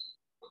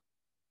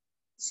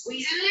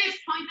 Squeeze and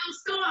lift, point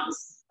those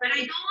thumbs, but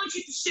I don't want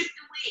you to shift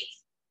the weight.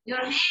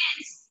 Your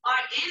hands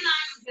are in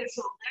line with your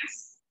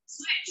shoulders.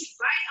 Switch,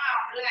 right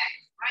arm, leg,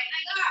 right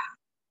leg up.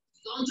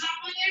 Don't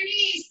drop on your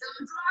knees,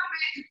 don't drop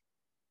it.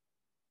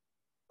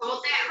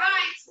 Hold that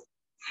right.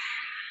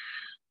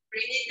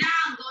 Bring it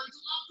down, go into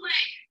low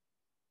plank.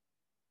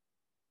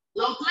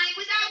 Low plank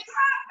without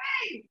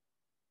dropping.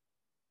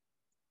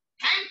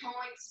 10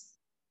 points.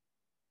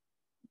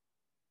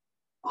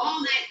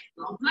 Hold it,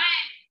 low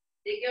plank.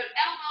 Take your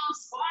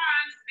elbows,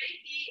 forearms,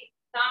 pinky,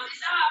 thumb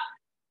is up.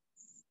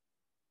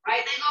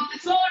 Right leg off the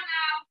floor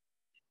now.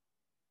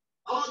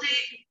 Hold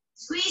it.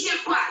 Squeeze your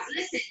quads.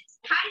 Listen.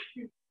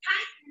 Tighten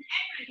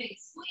everything.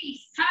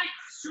 Squeeze, tight,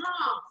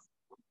 strong.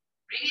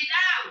 Bring it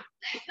down.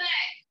 Left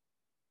leg.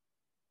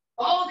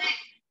 Hold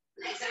it.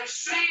 Legs are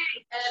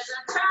straight. Legs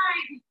are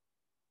tight.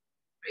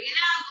 Bring it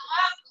out. Go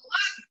up.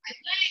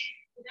 Right leg.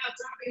 Without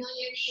dropping on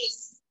your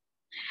knees.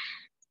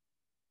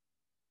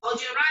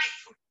 Hold your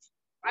right.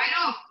 Right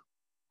off.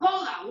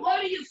 Hold on.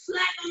 What are you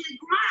flat on the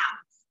ground?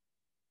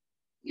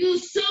 You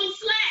so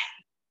flat.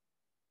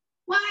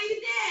 Why are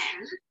you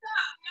there? Lift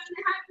up. You're in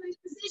the high plank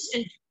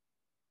position.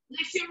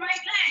 Lift your right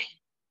leg.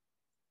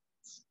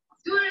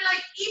 Do it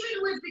like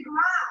even with the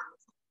ground.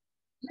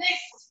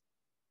 Lift.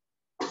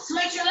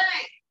 Switch your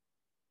leg.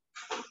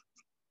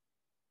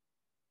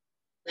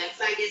 Left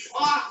leg is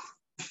off.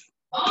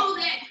 Hold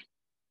it.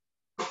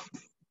 And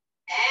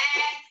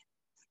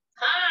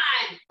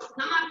time.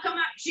 Come up.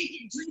 Shake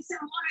it. Drink some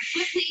water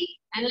quickly.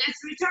 And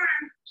let's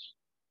return.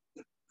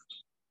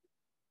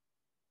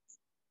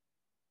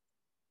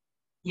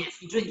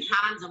 Yes, you drink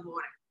tons of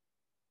water.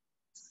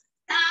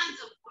 Tons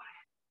of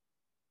water.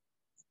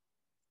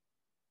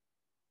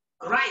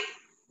 All right.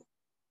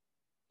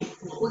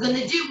 What we're going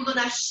to do, we're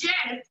going to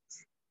shift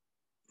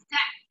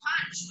that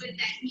punch with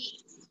that knee.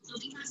 So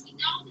because we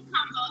know the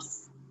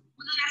combos,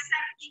 we're going to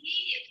start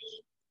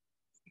immediately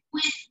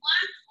with 1-4.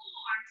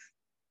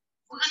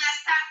 We're going to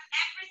start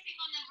everything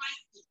on the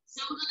right knee.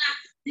 So we're going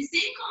to, the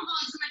same combo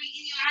is going to be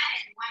in your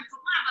head, 1 for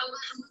 1, but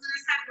we're going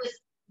to start with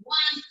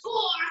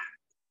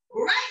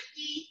 1-4, right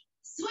knee,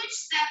 switch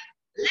step,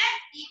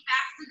 left knee,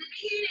 back to the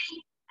beginning,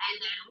 and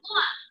then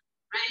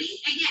 1. Ready?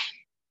 Again.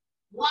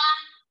 1-4,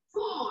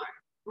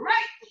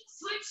 right knee,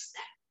 switch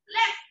step,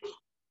 left knee,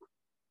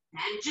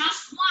 and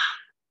just 1.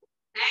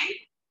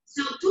 Okay?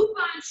 So 2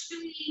 punch,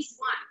 2 knees,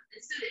 1.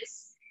 Let's do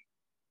this.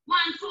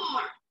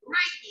 1-4,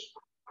 right knee,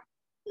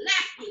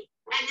 left knee,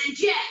 and then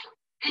jab,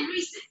 and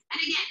reset.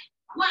 And again,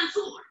 1-4,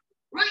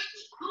 right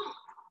knee, boom,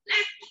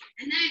 left knee,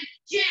 and then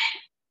jab,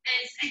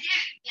 and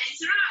again,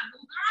 yanks around,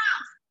 move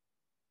around.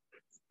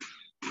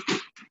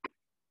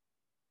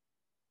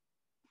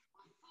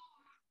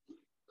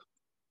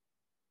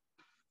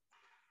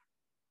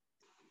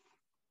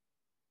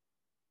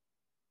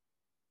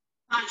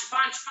 Punch,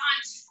 punch,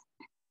 punch.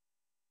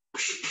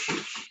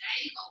 There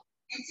you go.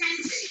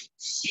 Intensity.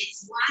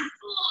 It's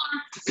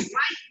 1-4,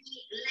 right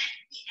knee, left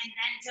knee, and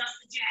then just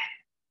the jab.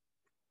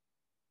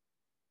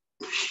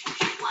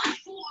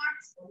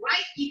 1-4,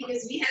 right knee,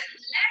 because we have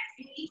left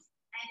knee,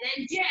 and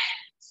then jab.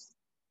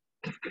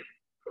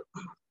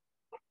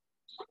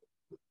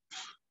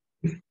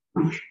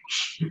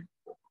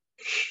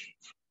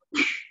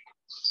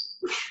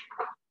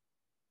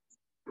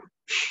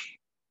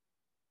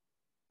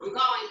 I'm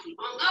going, keep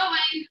on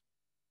going.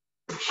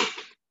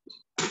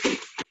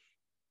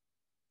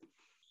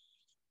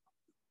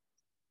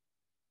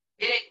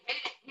 Hit it, hit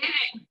it, hit it.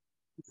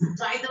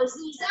 Drive those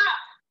knees up.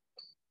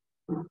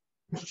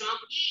 Strong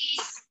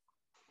knees.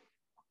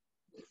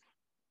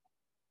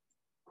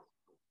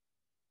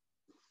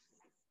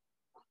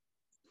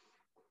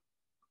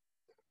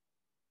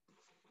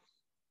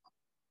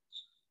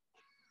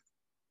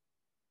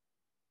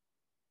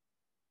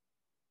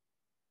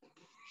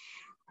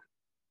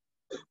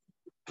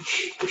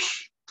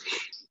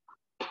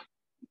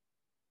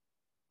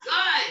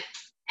 Good.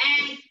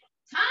 And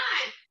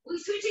time. We're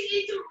switching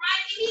into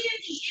right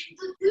immediately.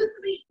 Into 2,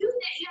 3. Do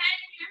that. You had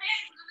it in your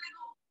head. We're going to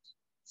go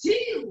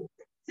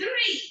 2, 3.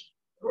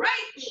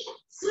 Right knee.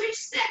 Switch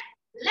step.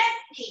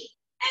 Left knee.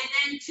 And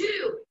then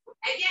 2.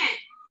 Again.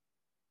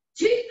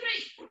 2, 3.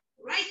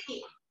 Right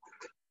knee.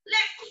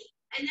 Left knee.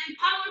 And then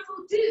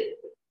powerful 2.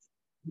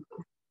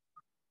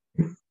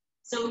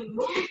 So we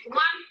moved 1 point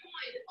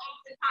off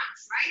the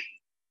punch, right?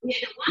 We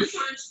had a 1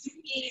 punch, 2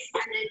 knees,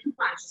 and then 2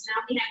 punches.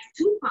 Now we have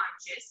 2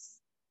 punches,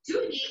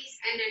 2 knees,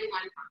 and then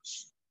 1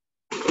 punch.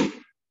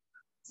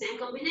 Same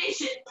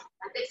combination,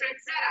 a different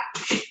setup.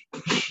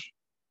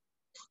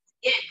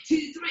 Again,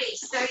 2, 3,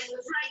 starting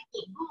with right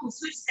knee, boom,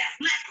 switch step,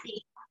 left knee,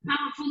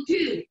 powerful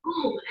 2,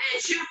 boom, and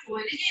shuffle.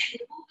 And again,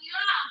 you're moving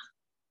around,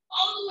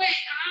 all the way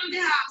around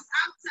the house,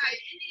 outside,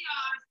 in the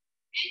yard,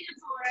 in the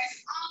forest,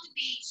 on the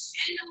beach,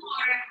 in the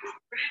water,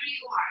 wherever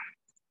you are.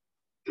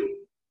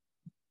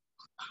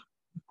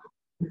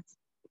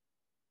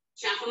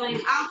 Shuffling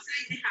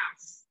outside the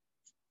house.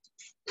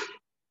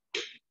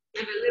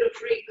 Have a little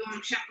freak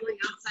going shuffling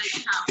outside the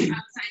house,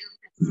 outside of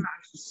the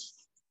garage.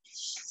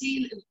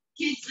 See,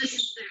 kids listen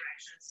to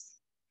directions.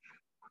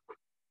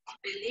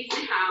 They leave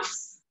the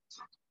house.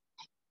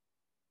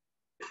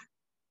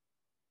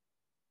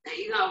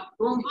 you go.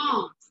 Boom,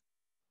 boom.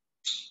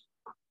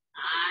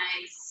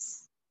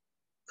 Nice.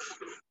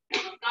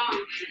 Keep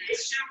going.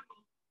 Nice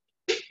shuffle.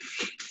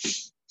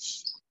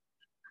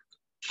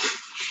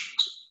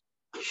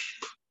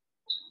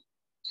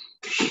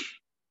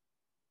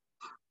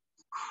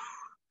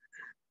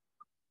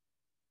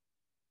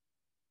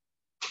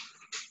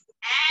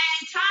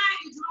 And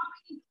time.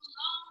 Dropping into a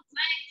long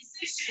plank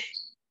position.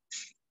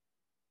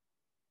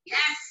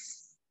 Yes.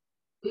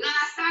 We're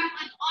gonna start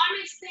with arm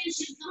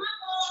extension. Come on,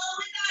 all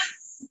with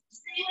us.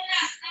 Stay with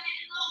us. Stand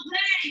in low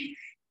plank.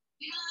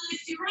 You're gonna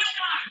lift your right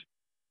arm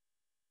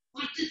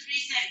for 2-3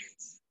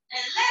 seconds. The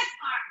left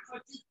arm for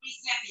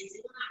 2-3 seconds.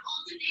 You're gonna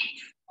alternate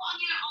on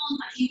your own,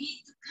 but you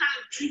need to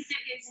count 3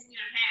 seconds in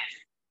your head.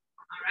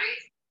 All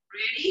right?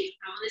 Ready?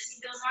 I want to see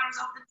those arms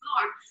off the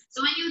floor.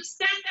 So when you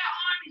extend that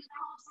arm, you're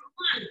gonna hold for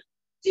 1,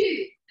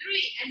 2,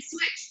 3, and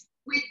switch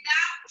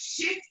without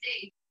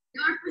shifting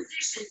your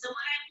position. So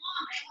what I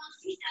want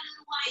feet a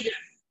little wider.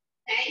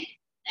 Okay?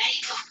 There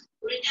you go.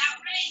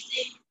 Without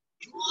raising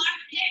your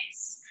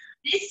hips.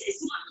 This is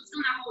what's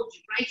gonna hold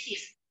you right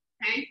here.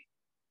 Okay?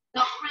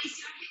 Don't raise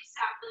your hips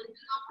up. Don't do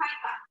no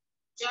pipe up.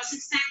 Just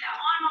extend the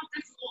arm off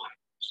the floor.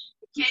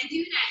 You can't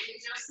do that.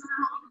 You're just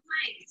gonna hold the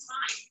plank. It's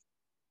fine.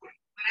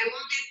 But I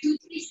want that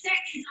 2-3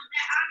 seconds of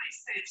that arm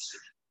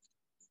extension.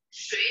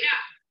 Straight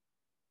up.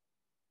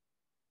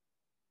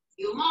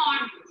 Few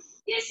more.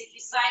 Yes, if you're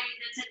sliding,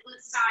 that's a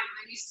good sign.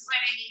 When you're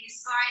sweating and you're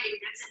sliding,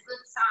 that's a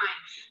good sign.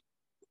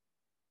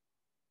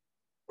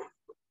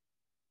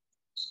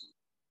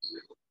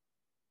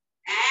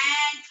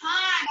 And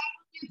climb back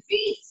on your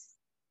feet.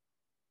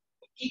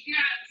 Keep your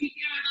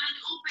hand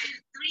open.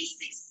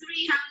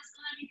 3-6-3. How it's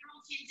gonna be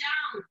broken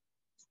down.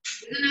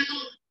 We're gonna go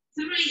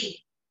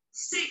 3,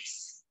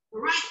 6,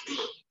 right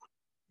knee,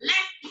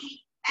 left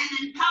knee, and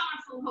then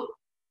powerful hook.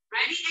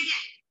 Ready?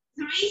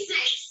 Again. 3,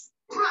 6,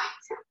 right.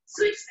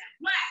 Switch that.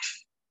 Left.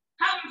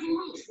 Powerful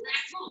hook.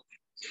 Left hook.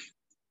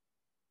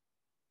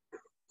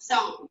 So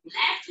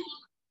left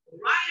hook,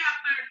 right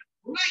upper,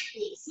 right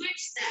knee. Switch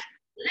step.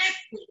 Left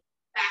knee.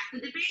 Back to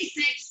the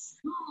basics.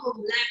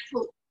 Boom. Left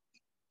hook.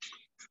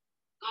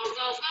 Go,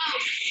 go, go.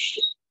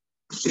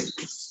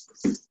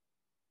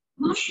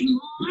 Push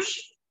more.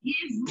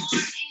 Give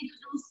more into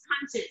those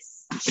punches.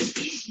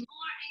 Give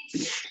more into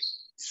that.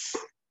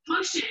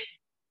 Push it.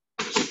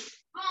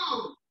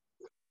 Boom.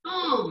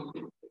 Boom.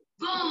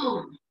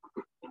 Boom.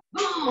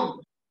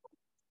 Boom.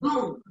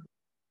 Boom.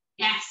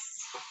 Yes.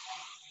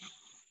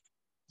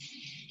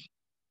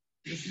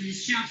 This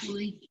is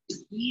shuffling.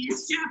 He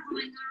is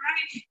shuffling, all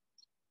right?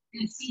 You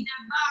can see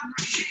that bob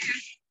right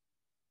there.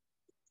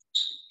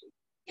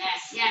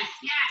 Yes, yes,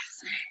 yes.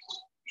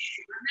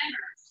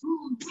 Remember,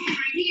 boom, boom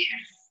right here.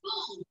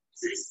 Boom,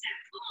 switch step,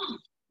 boom.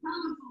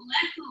 Powerful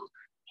left hook.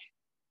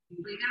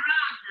 Moving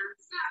around,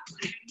 non-stop,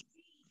 whatever you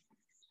need.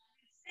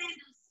 Extend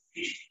those,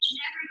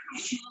 never come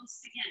close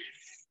together.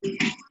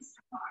 Always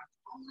apart,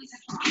 always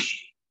apart.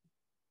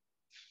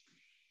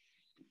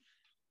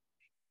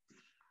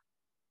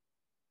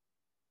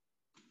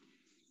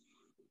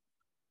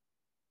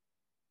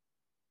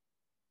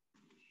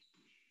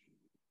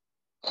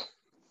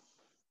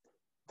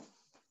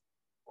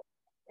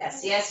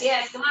 Yes, yes,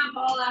 yes. Come on,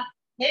 Paula.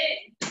 Hit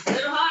it. A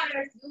little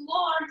harder. Do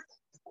more.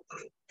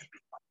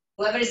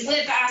 Whoever's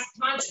with us,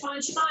 punch,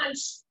 punch,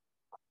 punch.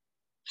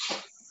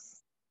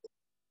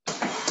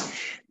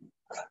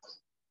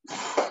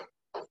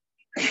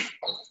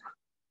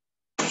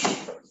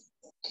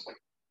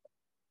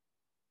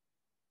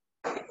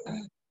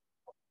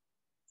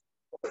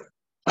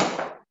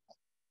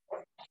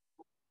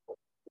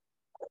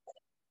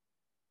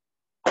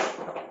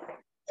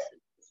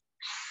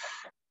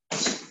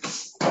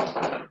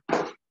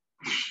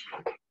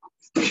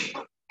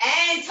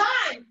 And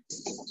time.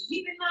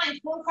 Keep in mind,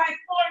 4, 5, 4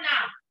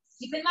 now.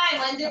 Keep in mind,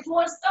 when the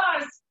 4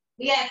 starts,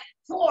 we have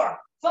 4,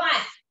 5,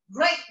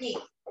 right knee,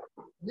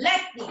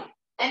 left knee,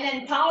 and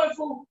then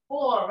powerful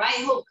 4, right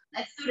hook.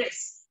 Let's do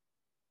this.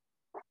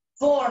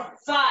 4,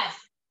 5,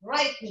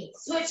 right knee,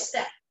 switch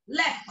step,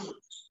 left knee,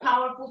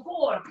 powerful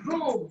 4,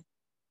 boom.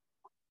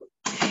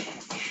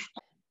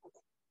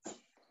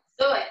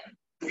 Do it.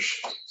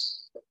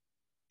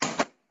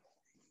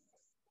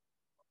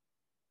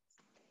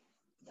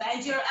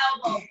 Bend your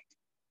elbow.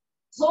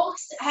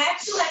 Hooks have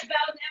to have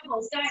bowed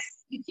elbows.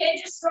 Guys, you can't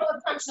just throw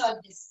a punch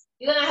like this.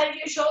 You're gonna have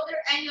your shoulder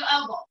and your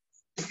elbow.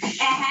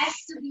 It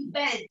has to be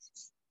bent.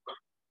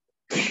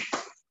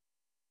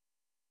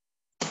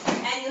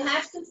 And you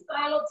have to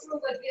follow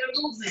through with your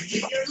movement,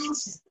 with your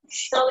motion.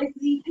 So if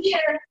we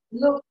here,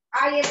 look,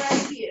 I am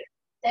right here.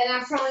 Then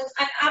I'm throwing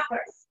an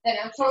upper. Then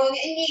I'm throwing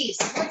a knee.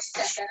 Switch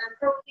step. Then I'm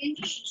throwing a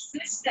knee.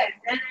 Switch step.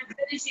 Then I'm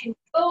finishing.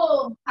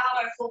 Boom.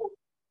 Powerful.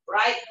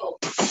 Right hook.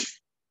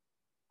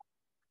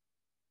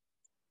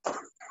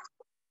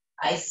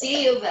 I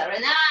see you. Very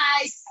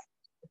nice.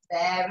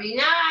 Very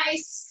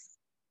nice.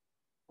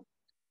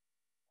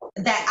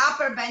 That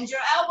upper, bend your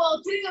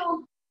elbow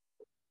too.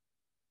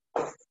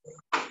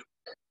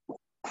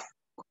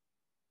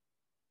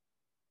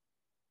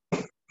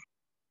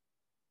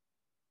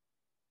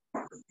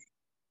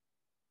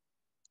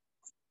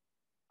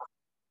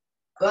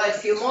 Good, a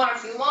few more, a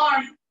few more.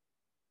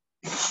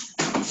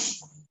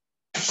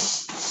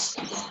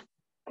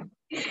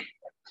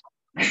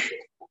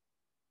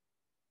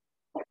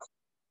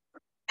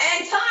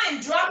 And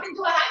time, drop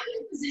into a high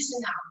knee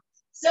position now.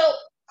 So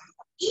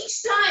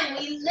each time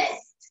we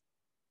lift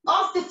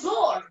off the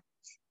floor,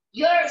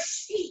 your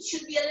feet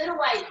should be a little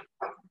wider.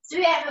 So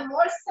you have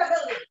more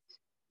stability.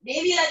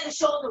 Maybe like a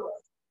shoulder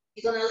roll.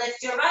 You're gonna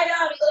lift your right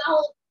arm, you're gonna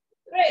hold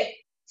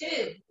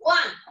 3, 2, 1,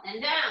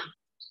 and down.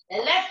 The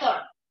left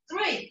arm,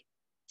 3,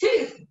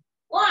 2,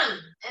 1,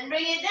 and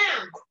bring it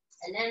down.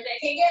 And then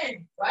back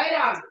again, right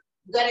arm.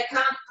 You gotta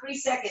count 3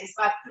 seconds,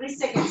 5, 3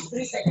 seconds,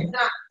 3 seconds.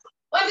 Now,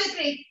 1, 2,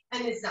 3,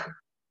 and it's done.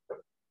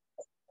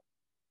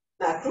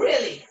 Back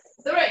really.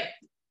 3,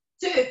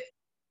 2,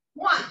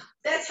 1.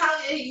 That's how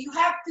you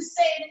have to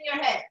say it in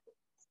your head.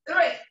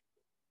 3,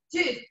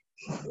 2,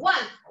 1.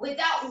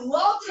 Without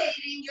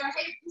rotating your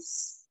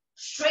hips,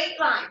 straight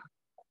line.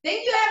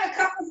 Then you have a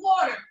cup of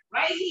water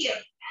right here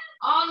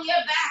on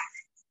your back.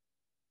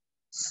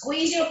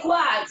 Squeeze your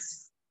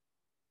quads.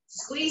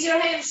 Squeeze your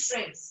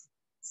hamstrings.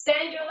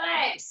 Stand your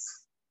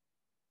legs.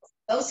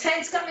 Those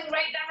hands coming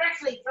right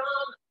directly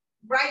from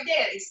right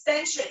there.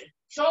 Extension,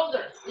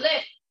 shoulder,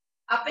 lift,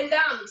 up and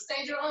down.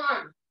 Extend your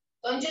arm.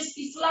 Don't just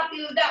be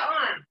floppy with that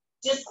arm.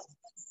 Just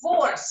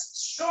force,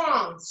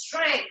 strong,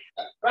 strength.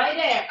 Right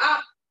there,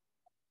 up.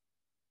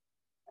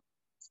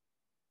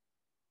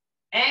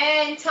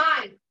 And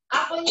time.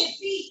 Up on your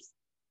feet.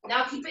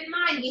 Now keep in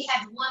mind, we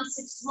have 1,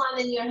 6, 1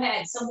 in your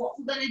head. So what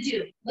we're gonna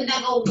do, we're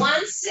gonna go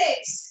 1,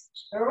 6,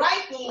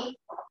 right knee,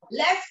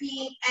 left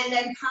knee, and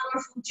then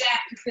powerful jab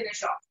to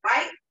finish off,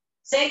 right?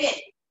 So again,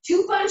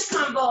 2-punch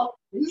combo,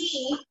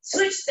 knee,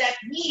 switch step,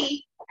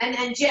 knee, and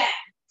then jab.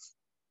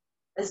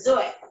 Let's do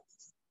it.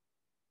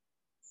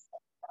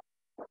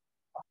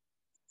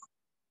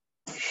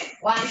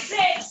 1,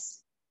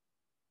 6.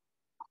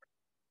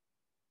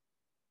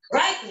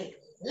 Right knee,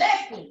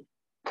 left knee,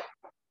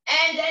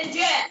 and then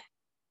jab.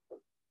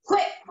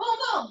 Quick, boom,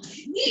 boom,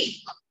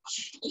 knee,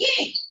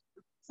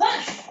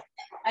 punch.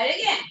 Right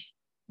again.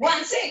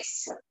 1,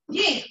 6,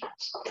 knee,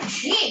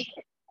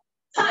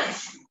 punch.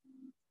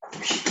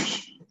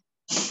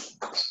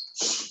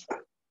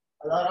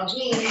 A lot of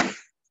knee.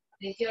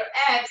 Think your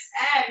abs,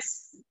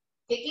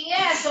 kicking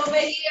ass over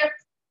here.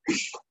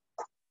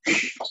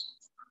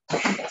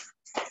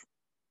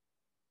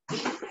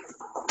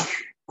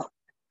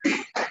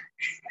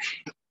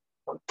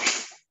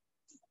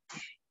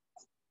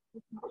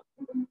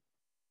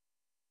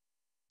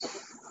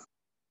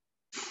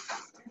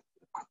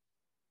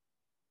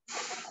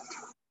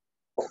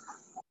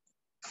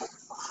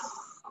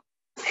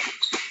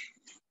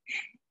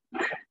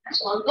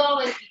 Keep on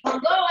going, keep on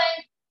going.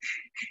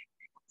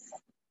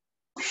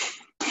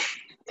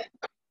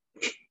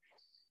 You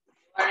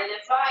are in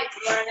a fight,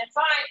 you are in a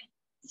fight.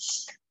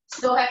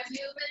 Still have a few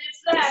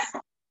minutes left.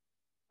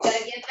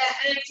 Gotta get that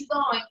energy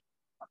going.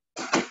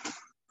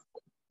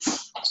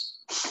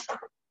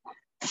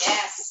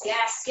 Yes,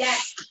 yes,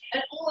 yes.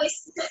 And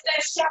always put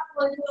that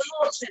shuffle into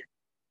motion.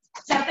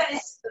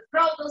 Sometimes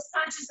throw those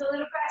punches a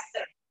little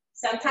faster.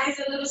 Sometimes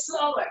a little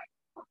slower.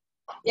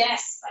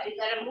 Yes, but you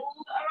gotta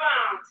move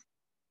around.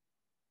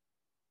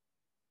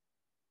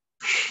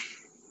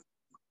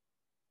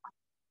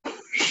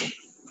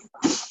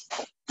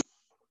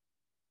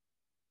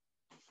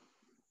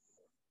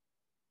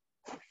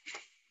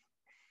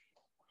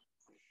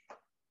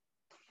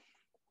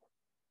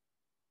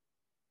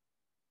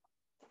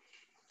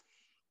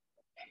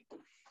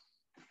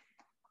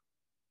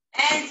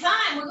 And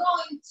time, we're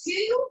going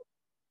 2,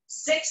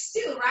 6,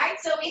 2, right?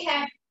 So we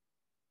have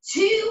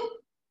 2,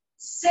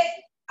 6,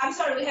 I'm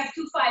sorry, we have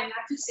 2, 5, not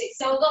 2, 6.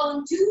 So we're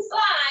going 2,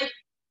 5,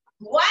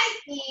 right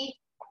knee,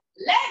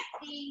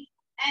 left knee,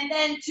 and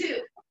then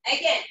 2.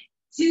 Again,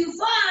 2,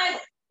 5,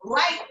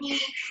 right knee,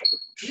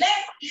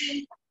 left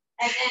knee,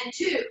 and then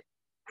 2.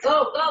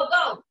 Go, go,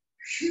 go.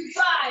 2,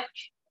 5,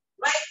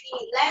 right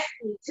knee, left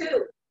knee,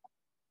 2.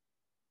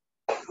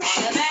 On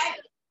the back,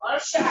 or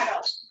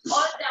shadow,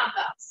 or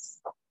dumbbells.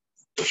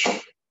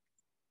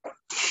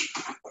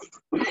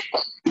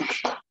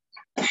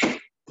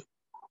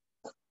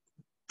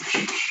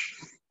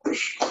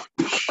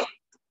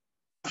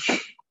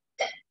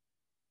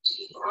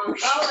 Keep on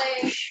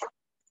going.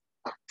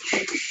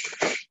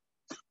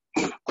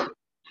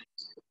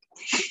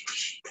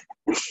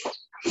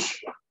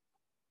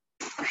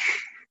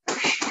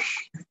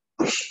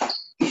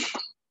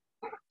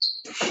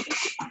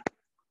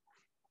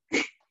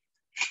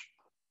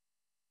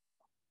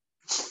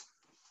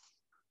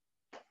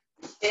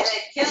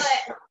 Kill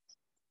it.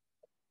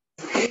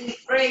 Breathe,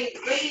 breathe,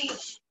 breathe.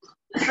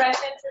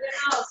 Breath into the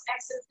nose,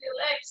 exit through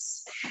lips.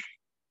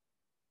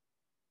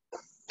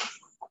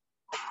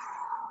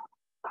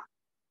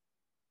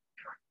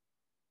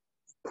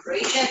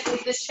 Breathe in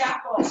through the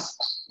shackles.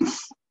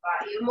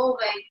 Body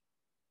moving.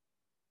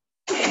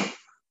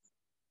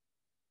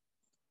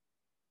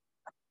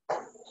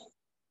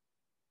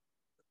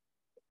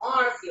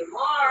 More, a few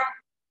more.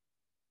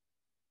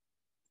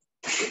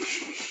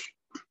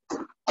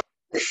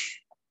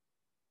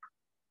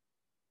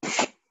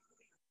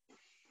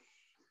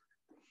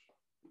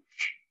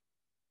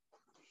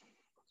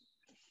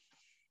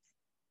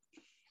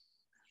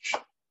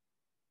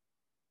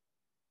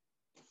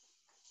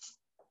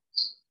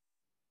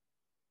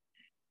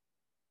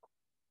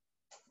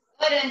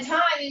 Good, and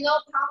time, you know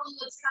probably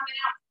what's coming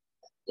up.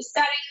 We're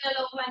starting in a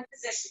low plank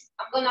position.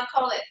 I'm gonna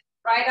call it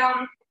right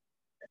arm,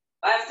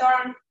 left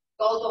arm,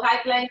 go to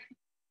high plank,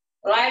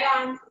 right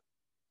arm,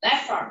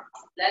 left arm.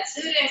 Let's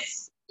do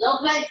this. Low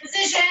plank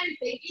position,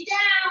 pinky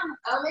down,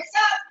 thumb is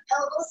up,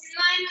 elbows in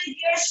line with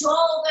your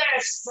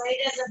shoulders, straight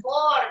as a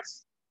board.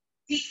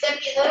 Feet can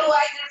be a little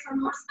wider for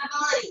more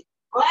stability.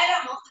 Right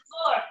arm off the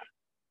floor.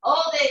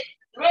 Hold it.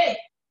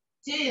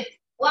 3, 2,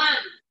 1.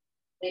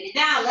 Bring it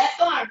down.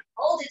 Left arm.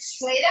 Hold it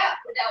straight up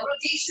without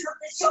rotation of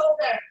the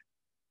shoulder.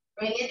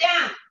 Bring it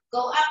down.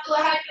 Go up to a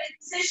high plank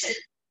position.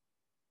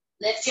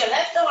 Lift your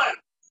left arm.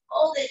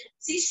 Hold it.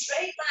 See,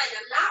 straight line.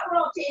 I'm not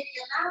rotating.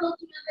 I'm not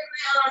looking under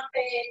my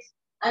armpit.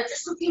 I'm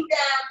just looking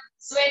down.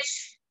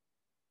 Switch.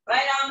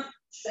 Right arm.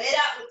 Straight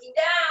up. Looking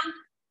down.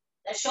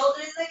 The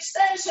shoulder is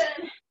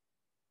extension.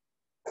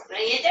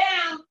 Bring it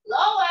down.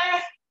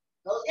 Lower.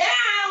 Go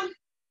down.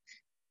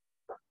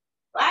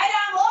 Right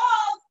arm.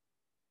 Hold.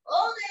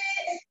 Hold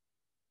it.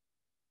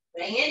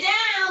 Bring it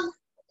down.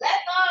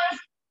 Left arm.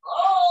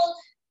 Hold.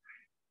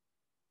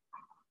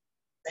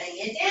 Bring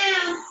it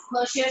down.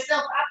 Push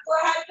yourself up to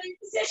a high plank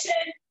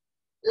position.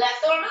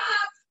 Left arm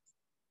up.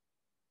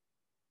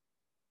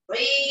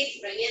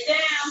 Breathe. Bring it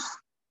down.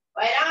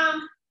 Right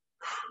arm.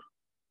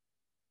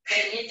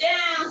 Bring it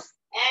down.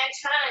 And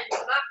time.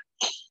 Come up.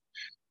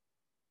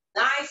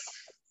 Nice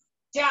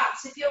job.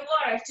 Sip your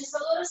water. Just a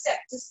little sip.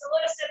 Just a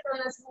little sip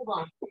and let's move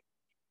on.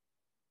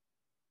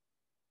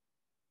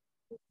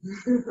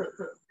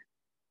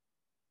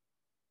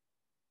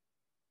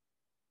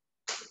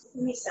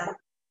 Give me some.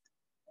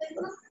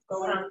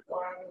 Go around,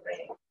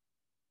 ready.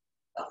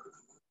 Go.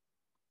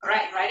 All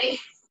right, ready?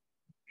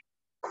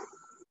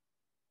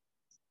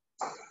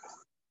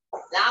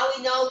 Now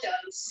we know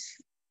those.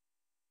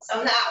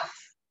 So now,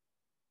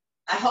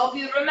 I hope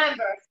you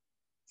remember.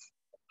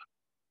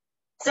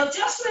 So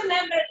just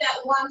remember that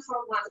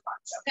 1-for-1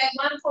 punch, okay?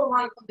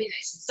 1-for-1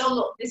 combination. So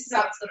look, this is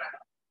how it's gonna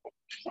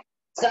go.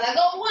 It's gonna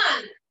go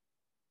 1.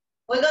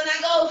 We're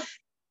gonna go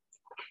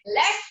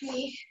left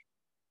knee,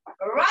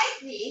 right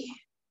knee,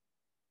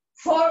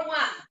 for 1.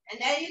 And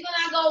then you're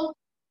gonna go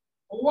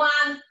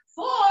 1,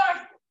 4,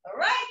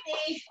 right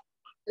knee,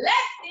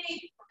 left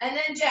knee, and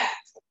then jab.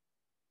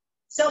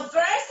 So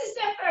first is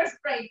the first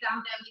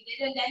breakdown that we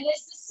did, and then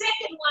there's the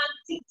second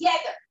one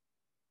together.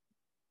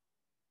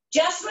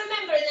 Just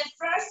remember the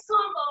first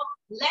combo,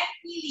 left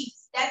knee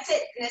leads. That's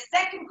it. The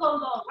second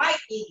combo, right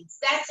knee leads.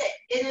 That's it.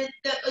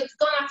 It's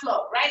gonna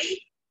flow.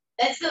 Ready?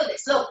 Let's do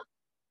this. Look.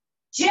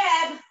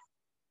 Jab,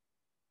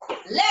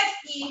 left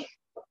knee,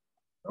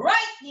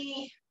 right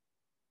knee,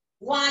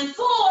 1,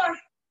 4,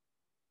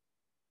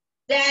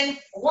 then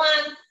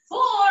 1, 4,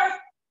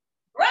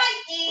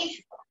 right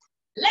knee,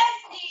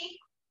 left knee,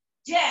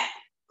 jab.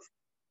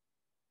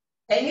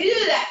 Can you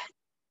do that?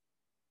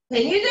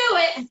 Can you do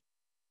it?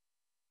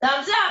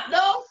 Thumbs up,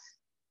 no?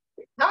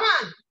 Come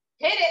on,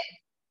 hit it.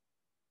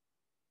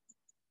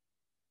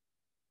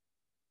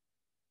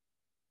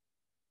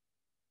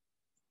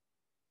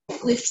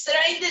 We've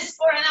trained this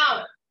for an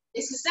hour.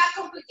 This is not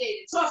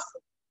complicated, trust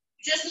me.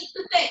 You just need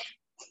to think.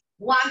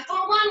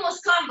 1-for-1 was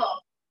combo.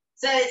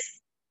 So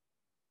it's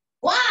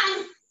 1,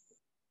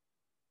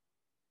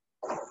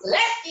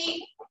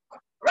 lefty,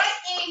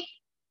 righty,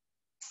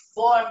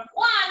 4,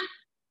 1,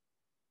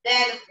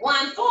 then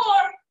 1, 4,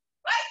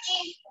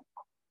 righty,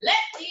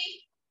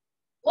 lefty,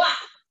 1.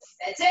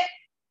 That's it.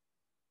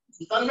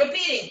 Keep on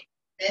repeating.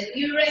 Then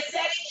you're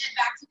resetting and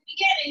back to the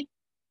beginning.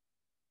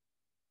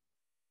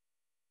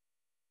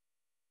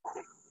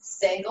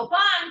 Single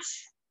punch.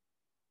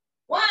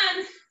 1,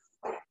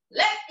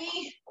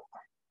 lefty,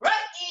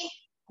 righty,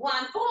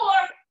 1, 4,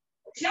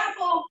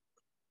 shuffle,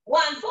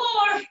 1, 4,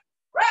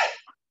 right,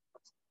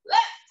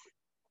 left,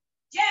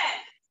 jab,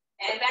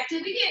 and back to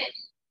the beginning.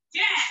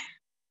 Jab,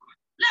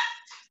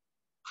 left,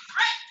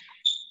 right,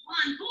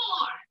 1,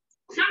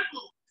 4,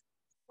 shuffle,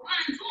 1,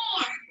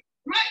 4,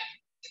 right,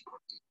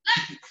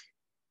 left,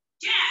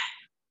 jab.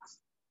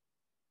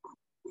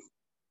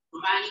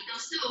 Combining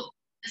those two.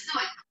 Let's do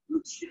it.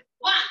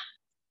 1,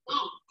 go,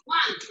 1,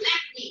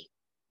 left knee,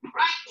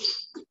 right knee,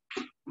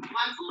 1, 4.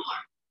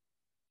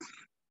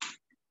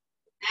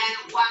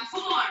 And 1,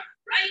 4,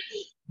 right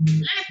knee,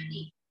 left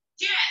knee,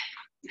 jab,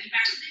 and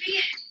back to the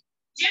beginning.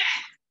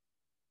 Jab,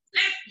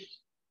 left knee,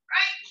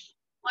 right knee,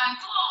 1,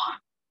 4,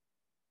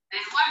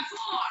 and 1, 4,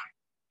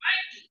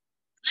 right knee,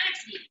 left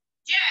knee,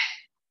 jab.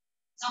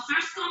 So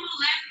first combo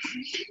left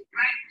knee,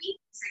 right knee,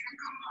 second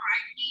combo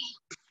right knee.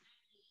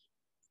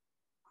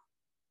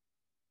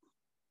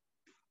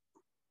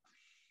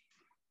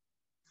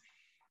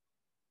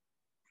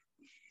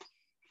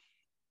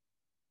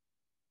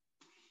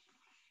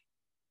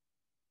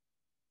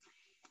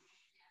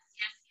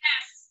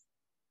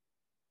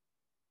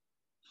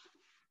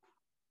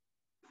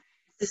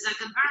 This is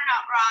like a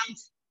burnout round.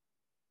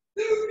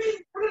 Good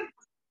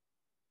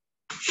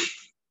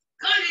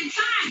and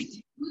time.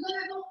 We're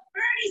gonna go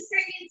 30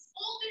 seconds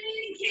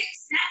alternating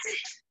kicks. That's it.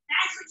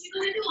 That's what you're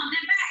gonna do on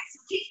that back.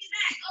 So kick the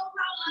back. Go,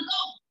 Paula, go.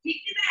 Kick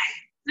the back.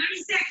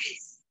 30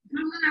 seconds.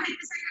 I'm gonna hit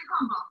the second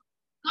combo.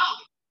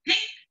 Go.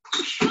 Kick.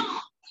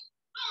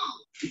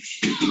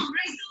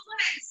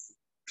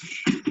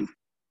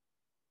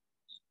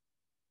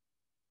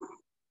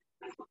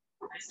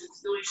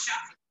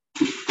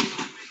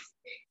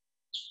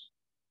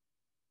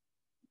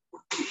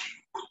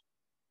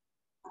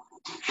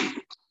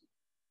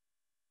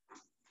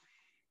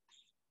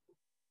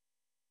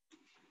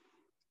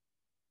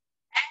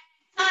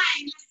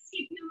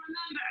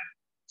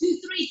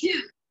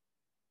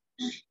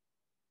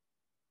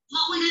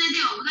 What we're gonna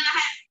do, we're gonna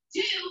have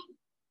 2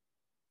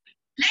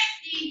 left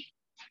knee,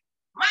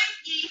 right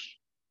knee,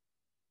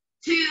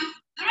 2,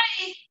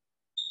 3,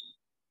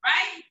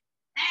 right?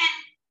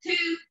 And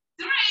 2,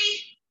 3,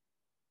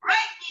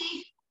 right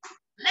knee,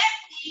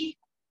 left knee,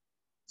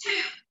 2.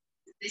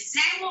 The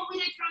same what we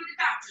did from the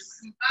top, just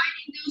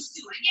combining those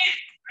 2 again.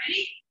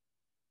 Ready?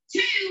 2,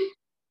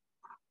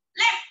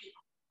 left knee,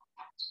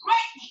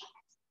 right knee,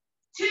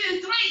 2, 3,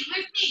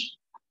 lift knee,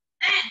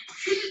 then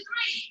 2,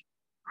 3,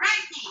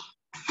 right knee,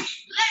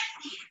 left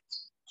knee,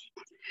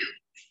 2,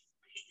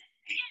 reset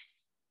again,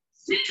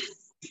 2,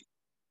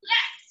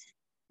 left,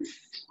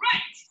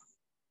 right,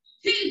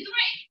 2, 3,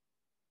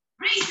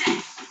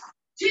 reset,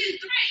 2, 3,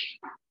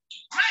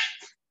 right,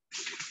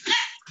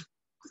 left,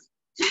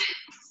 2.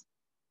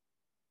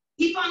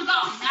 Keep on going.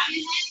 Now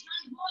you have my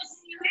voice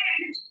in your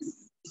head.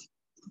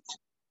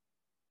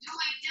 Do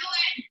it, do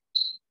it.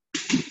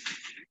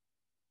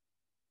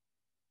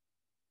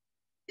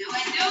 Do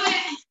it, do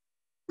it.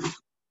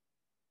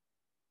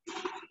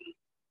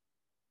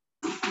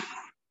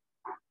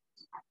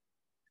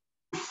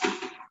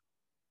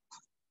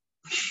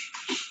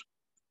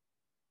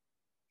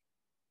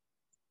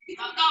 Keep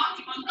on going,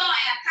 keep on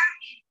going.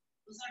 Attacking.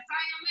 Those are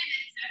final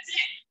minutes. That's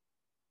it.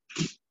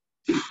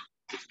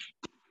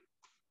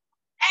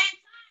 And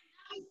time.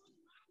 Now you want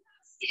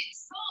roundhouse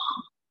kicks. Boom.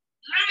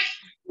 Right,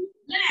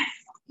 left.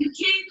 You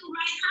can't do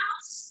right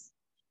house.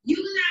 You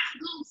cannot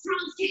go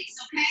front kicks,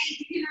 okay?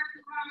 You cannot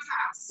do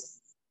roundhouse.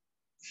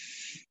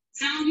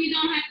 Some of you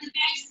don't have the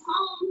bags at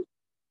home.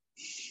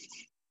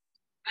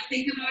 I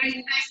think about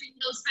investing in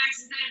those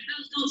bags that are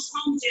built those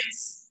home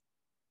gyms.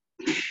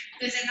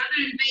 Because another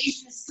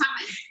invasion is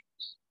coming.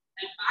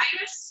 That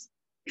virus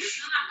is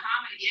still not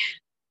common again.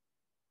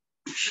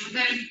 So we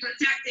gotta be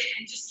protected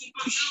and just keep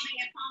on building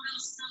upon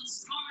those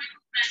home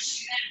equipment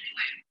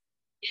everywhere.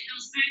 Get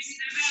those bags if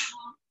they're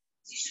available.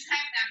 You should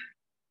have them.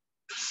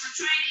 Those for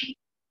training.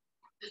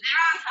 But they're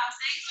roundhouse.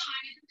 They ain't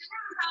going. You do the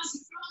roundhouse,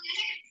 you throw your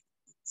head.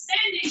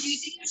 Standing,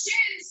 using your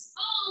shins.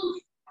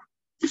 Boom.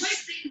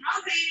 Twisting,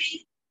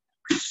 rotating.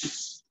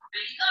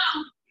 There you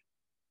go.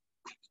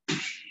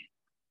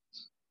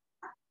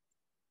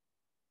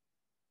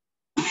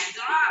 Hands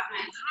are up,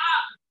 hands are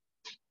up.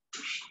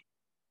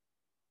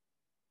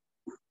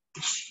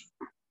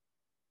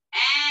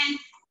 And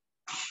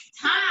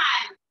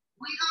time.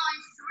 We're going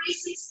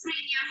 3-6-3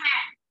 in your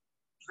hand.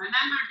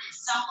 Remember this.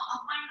 So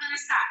when we're gonna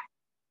start.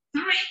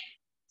 3.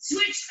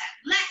 Switch that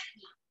left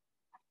knee,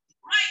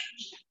 right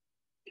knee.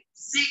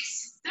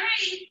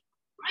 6-3.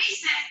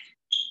 Reset.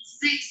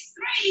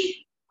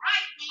 6-3.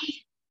 Right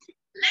knee,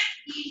 left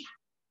knee.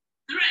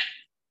 3.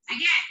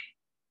 Again.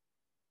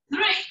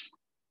 3.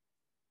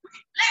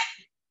 Left,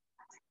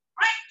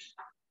 right,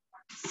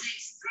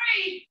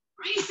 6-3,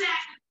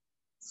 reset,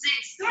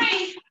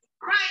 6-3,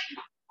 right,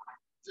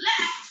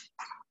 left,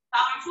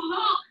 powerful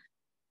hook,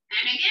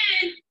 and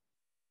again,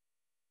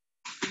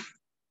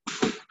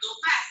 go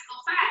fast, go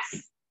fast.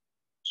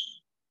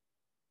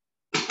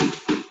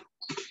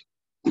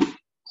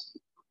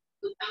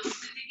 Put those 2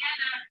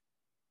 together,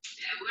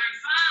 and we're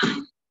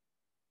fine.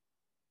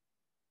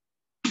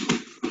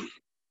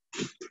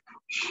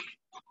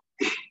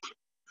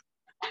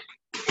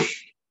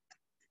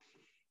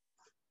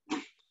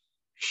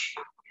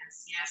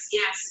 Yes.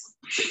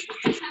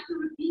 You have to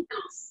repeat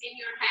those in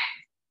your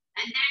head.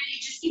 And then you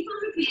just keep on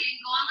repeating,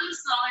 go a little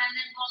slower and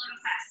then go a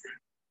little faster.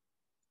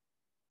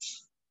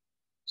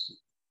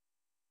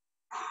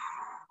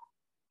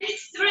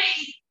 It's 3,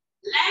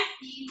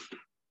 left knee,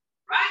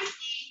 right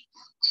knee,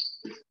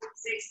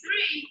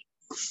 6-3,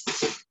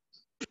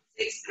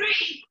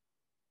 6-3,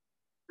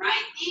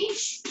 right knee,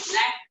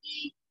 left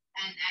knee,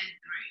 and then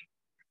 3.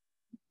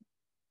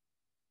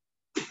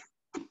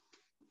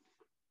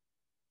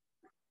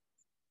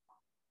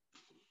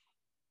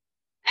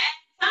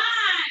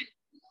 Time.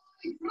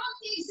 Front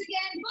kicks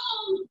again.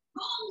 Boom.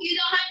 Boom. You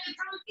don't have the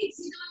front kicks.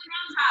 You do the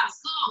roundhouse.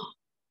 Go.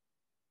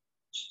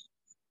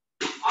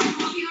 Or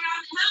walking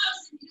around the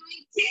house and you're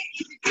doing kick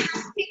if you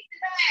cannot kick the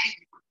bag.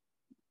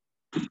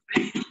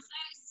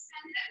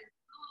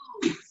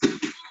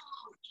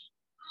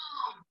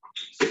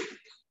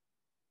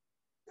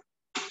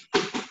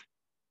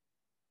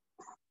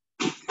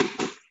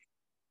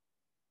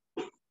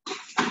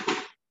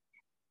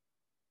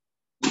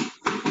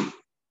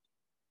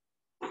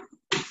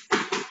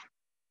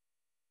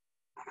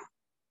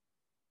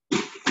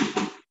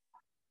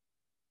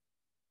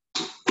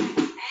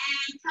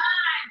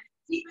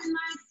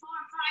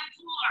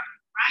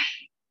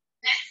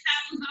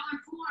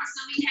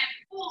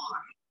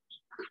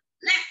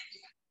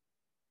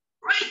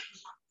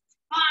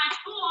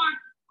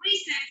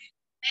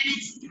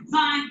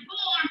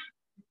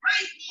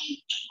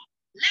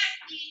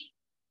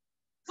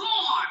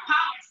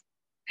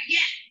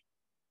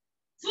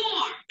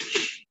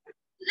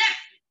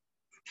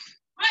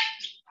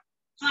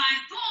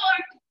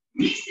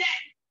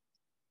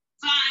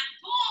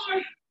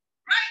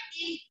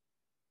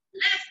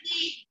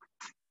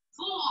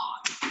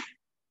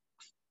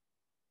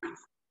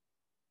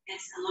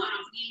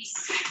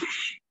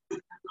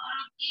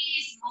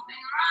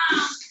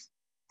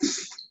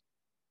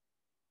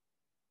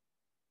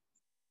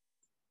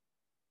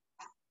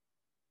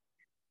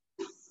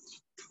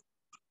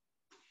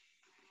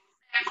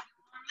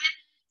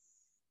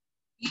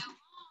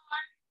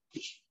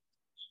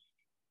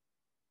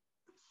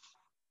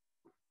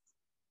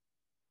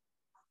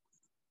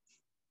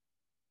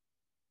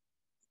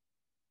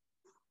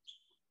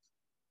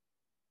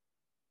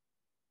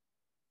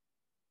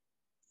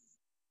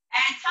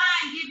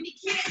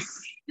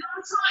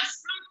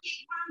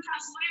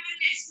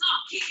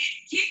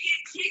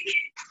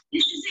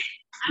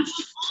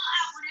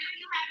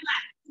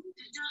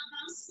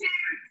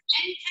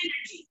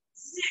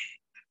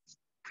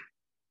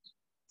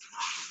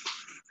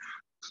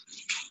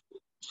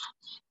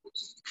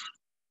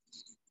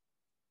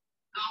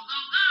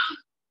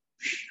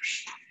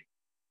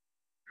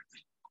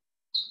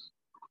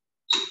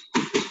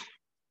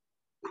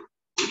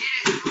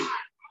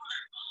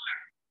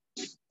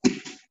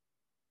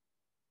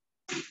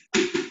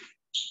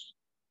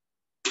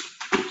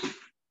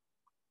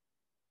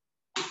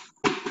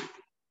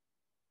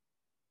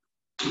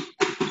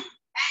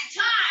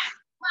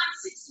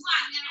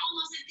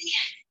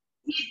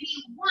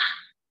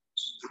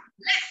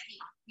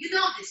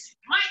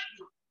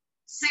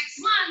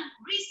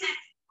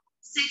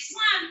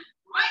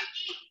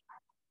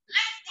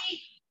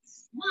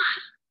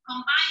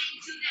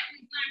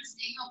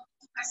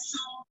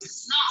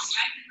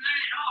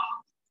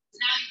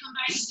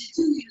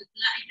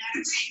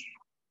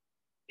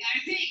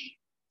 thing.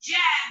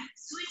 Jab,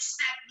 switch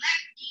step,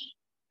 left knee,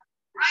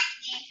 right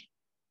knee,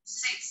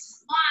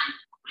 6, 1,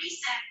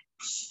 reset,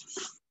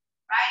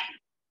 right,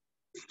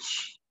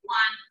 1,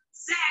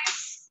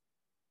 6,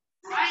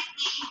 right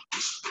knee,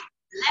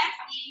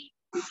 left knee,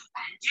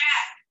 and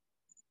jab.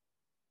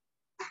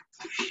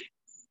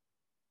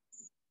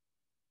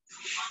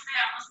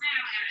 Almost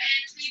there, we're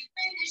at the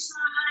finish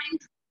line.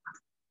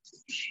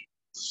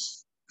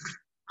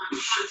 Come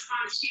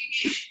on, keep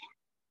it.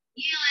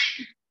 Heal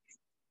it.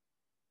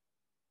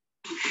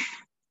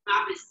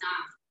 Stop is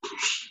done.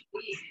 He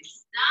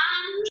is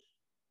done.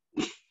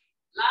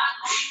 Lot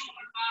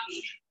over,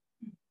 Bobby.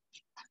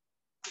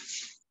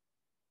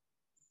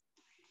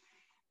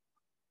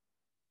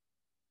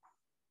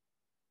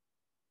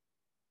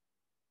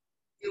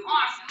 Few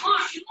more.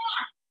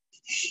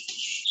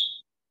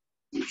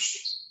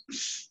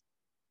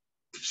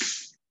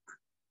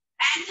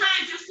 And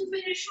time just to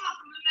finish off.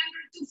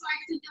 Remember 2, 5,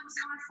 2, that was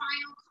our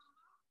final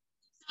combo.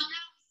 So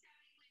now we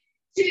start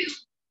with 2,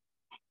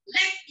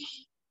 lefty,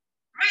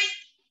 right,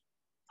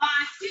 5,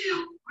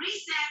 2,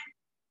 reset,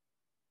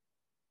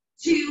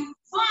 2,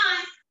 5,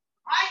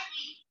 right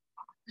knee,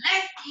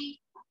 lefty,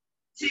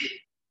 2.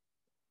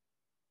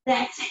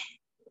 That's it.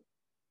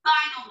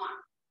 Final one.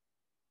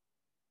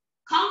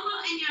 Combo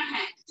in your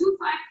head. 2,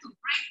 5, 2.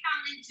 Break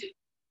down into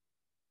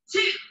 2,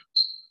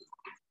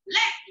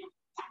 lefty,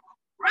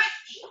 right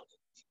knee,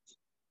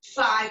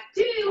 5,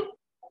 2.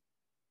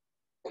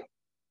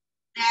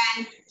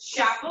 Then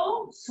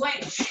shuffle,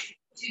 switch.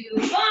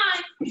 2, 5,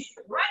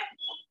 right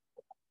knee,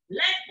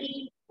 left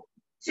knee,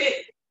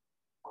 2.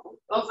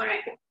 Go for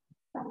it.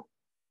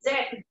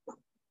 Zip.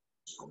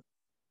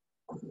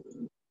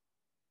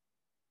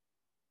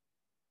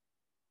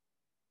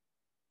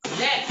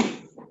 Zip.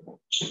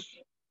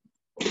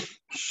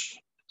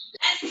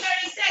 That's 30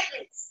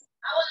 seconds.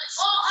 I want it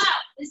all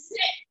out. This is it.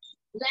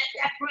 Let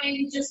that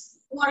brain just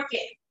work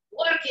it.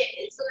 Work it.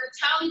 It's going to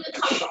tell you the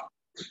combo.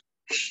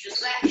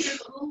 Just let him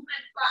move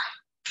and fly.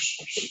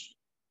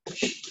 2,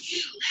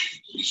 left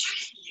knee,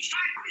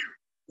 right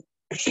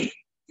knee,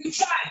 2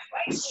 try,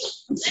 right knee,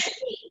 left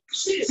knee,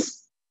 2.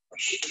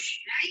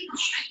 There you go,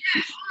 like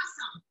that,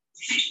 awesome.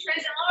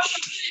 There's an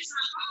awesome finish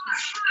on.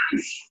 Come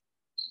on.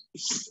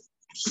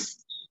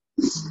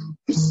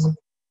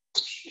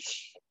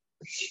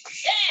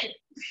 10,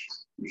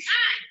 9,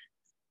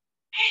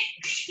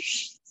 8,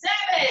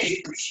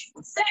 7,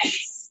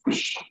 6,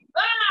 5,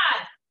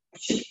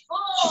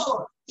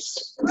 4,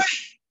 3,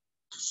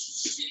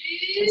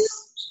 2,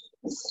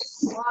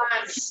 1.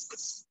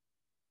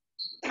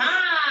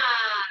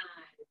 Time.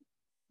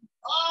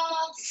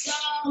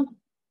 Awesome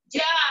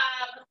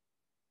job.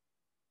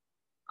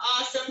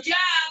 Awesome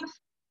job.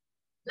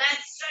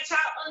 Let's stretch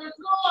out on the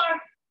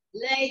floor.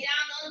 Lay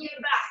down on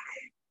your back.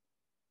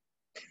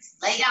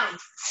 Lay down.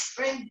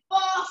 Bring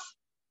both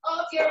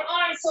of your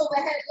arms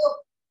overhead. Look,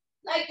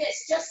 like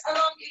this. Just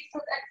elongate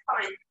for that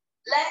spine.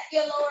 Let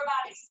your lower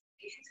body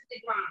sink into the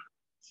ground.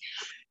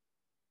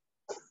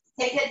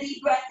 Take a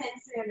deep breath in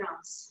through your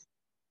nose.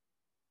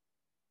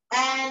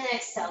 And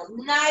exhale.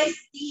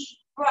 Nice deep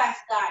breath,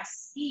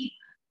 guys. Deep.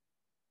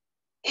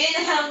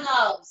 Inhale,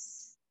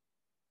 nose.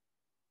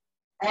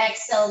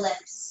 Exhale,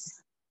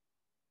 lips.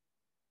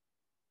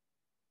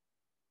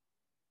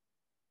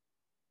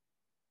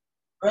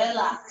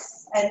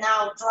 Relax. And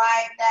now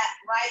drive that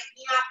right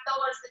knee up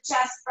towards the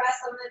chest. Press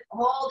on it.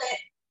 Hold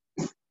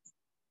it.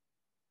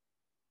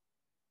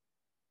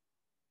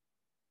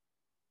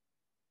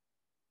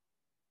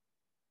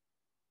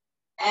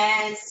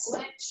 And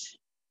switch.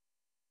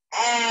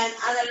 And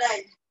other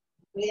leg.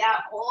 Breathe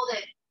out. Hold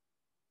it.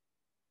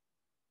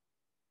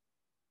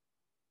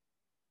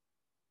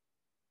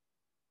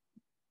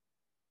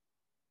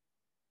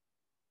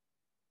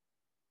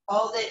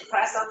 Hold it.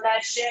 Press on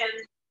that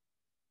shin.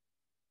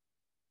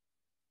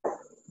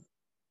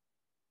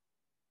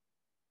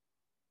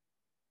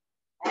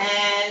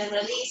 And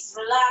release,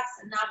 relax,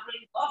 and now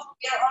bring both of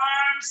your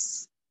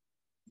arms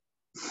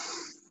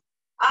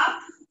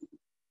up,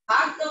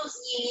 hug those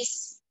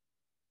knees,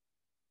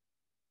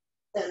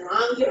 then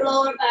round your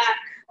lower back,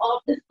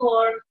 off the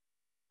floor,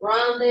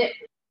 round it,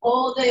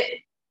 hold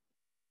it.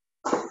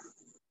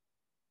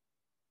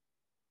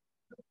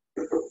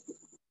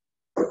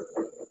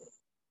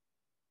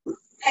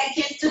 Take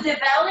it to the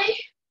belly,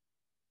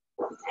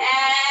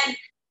 and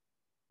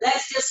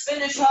let's just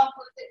finish off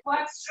with the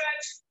quad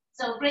stretch.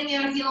 So bring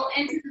your heel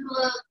into the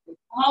glute,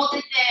 hold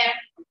it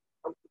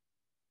there,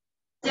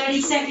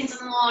 30 seconds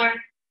or more.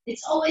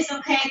 It's always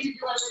okay to do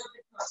a little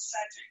bit more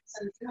stretching.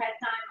 So if you have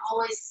time,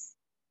 always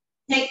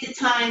take the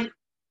time.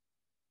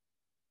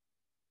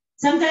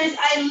 Sometimes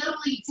I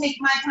literally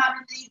take my time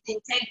in the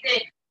evening, take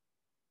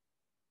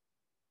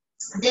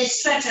this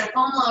stretcher,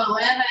 foam or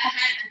whatever I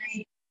had, and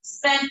I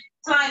spend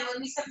time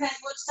when we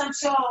sometimes watch some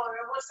show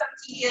or watch some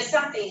TV or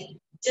something.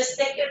 Just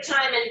take your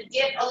time and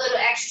get a little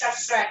extra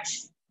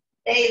stretch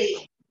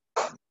daily.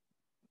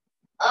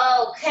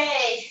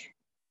 Okay,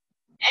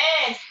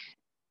 and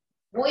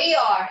we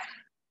are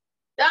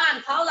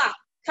done. Paula,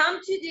 come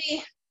to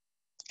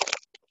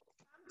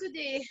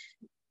the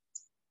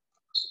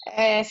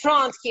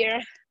front here.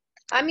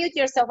 Unmute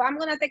yourself. I'm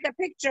gonna take a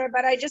picture,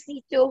 but I just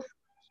need to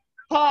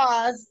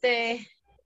pause the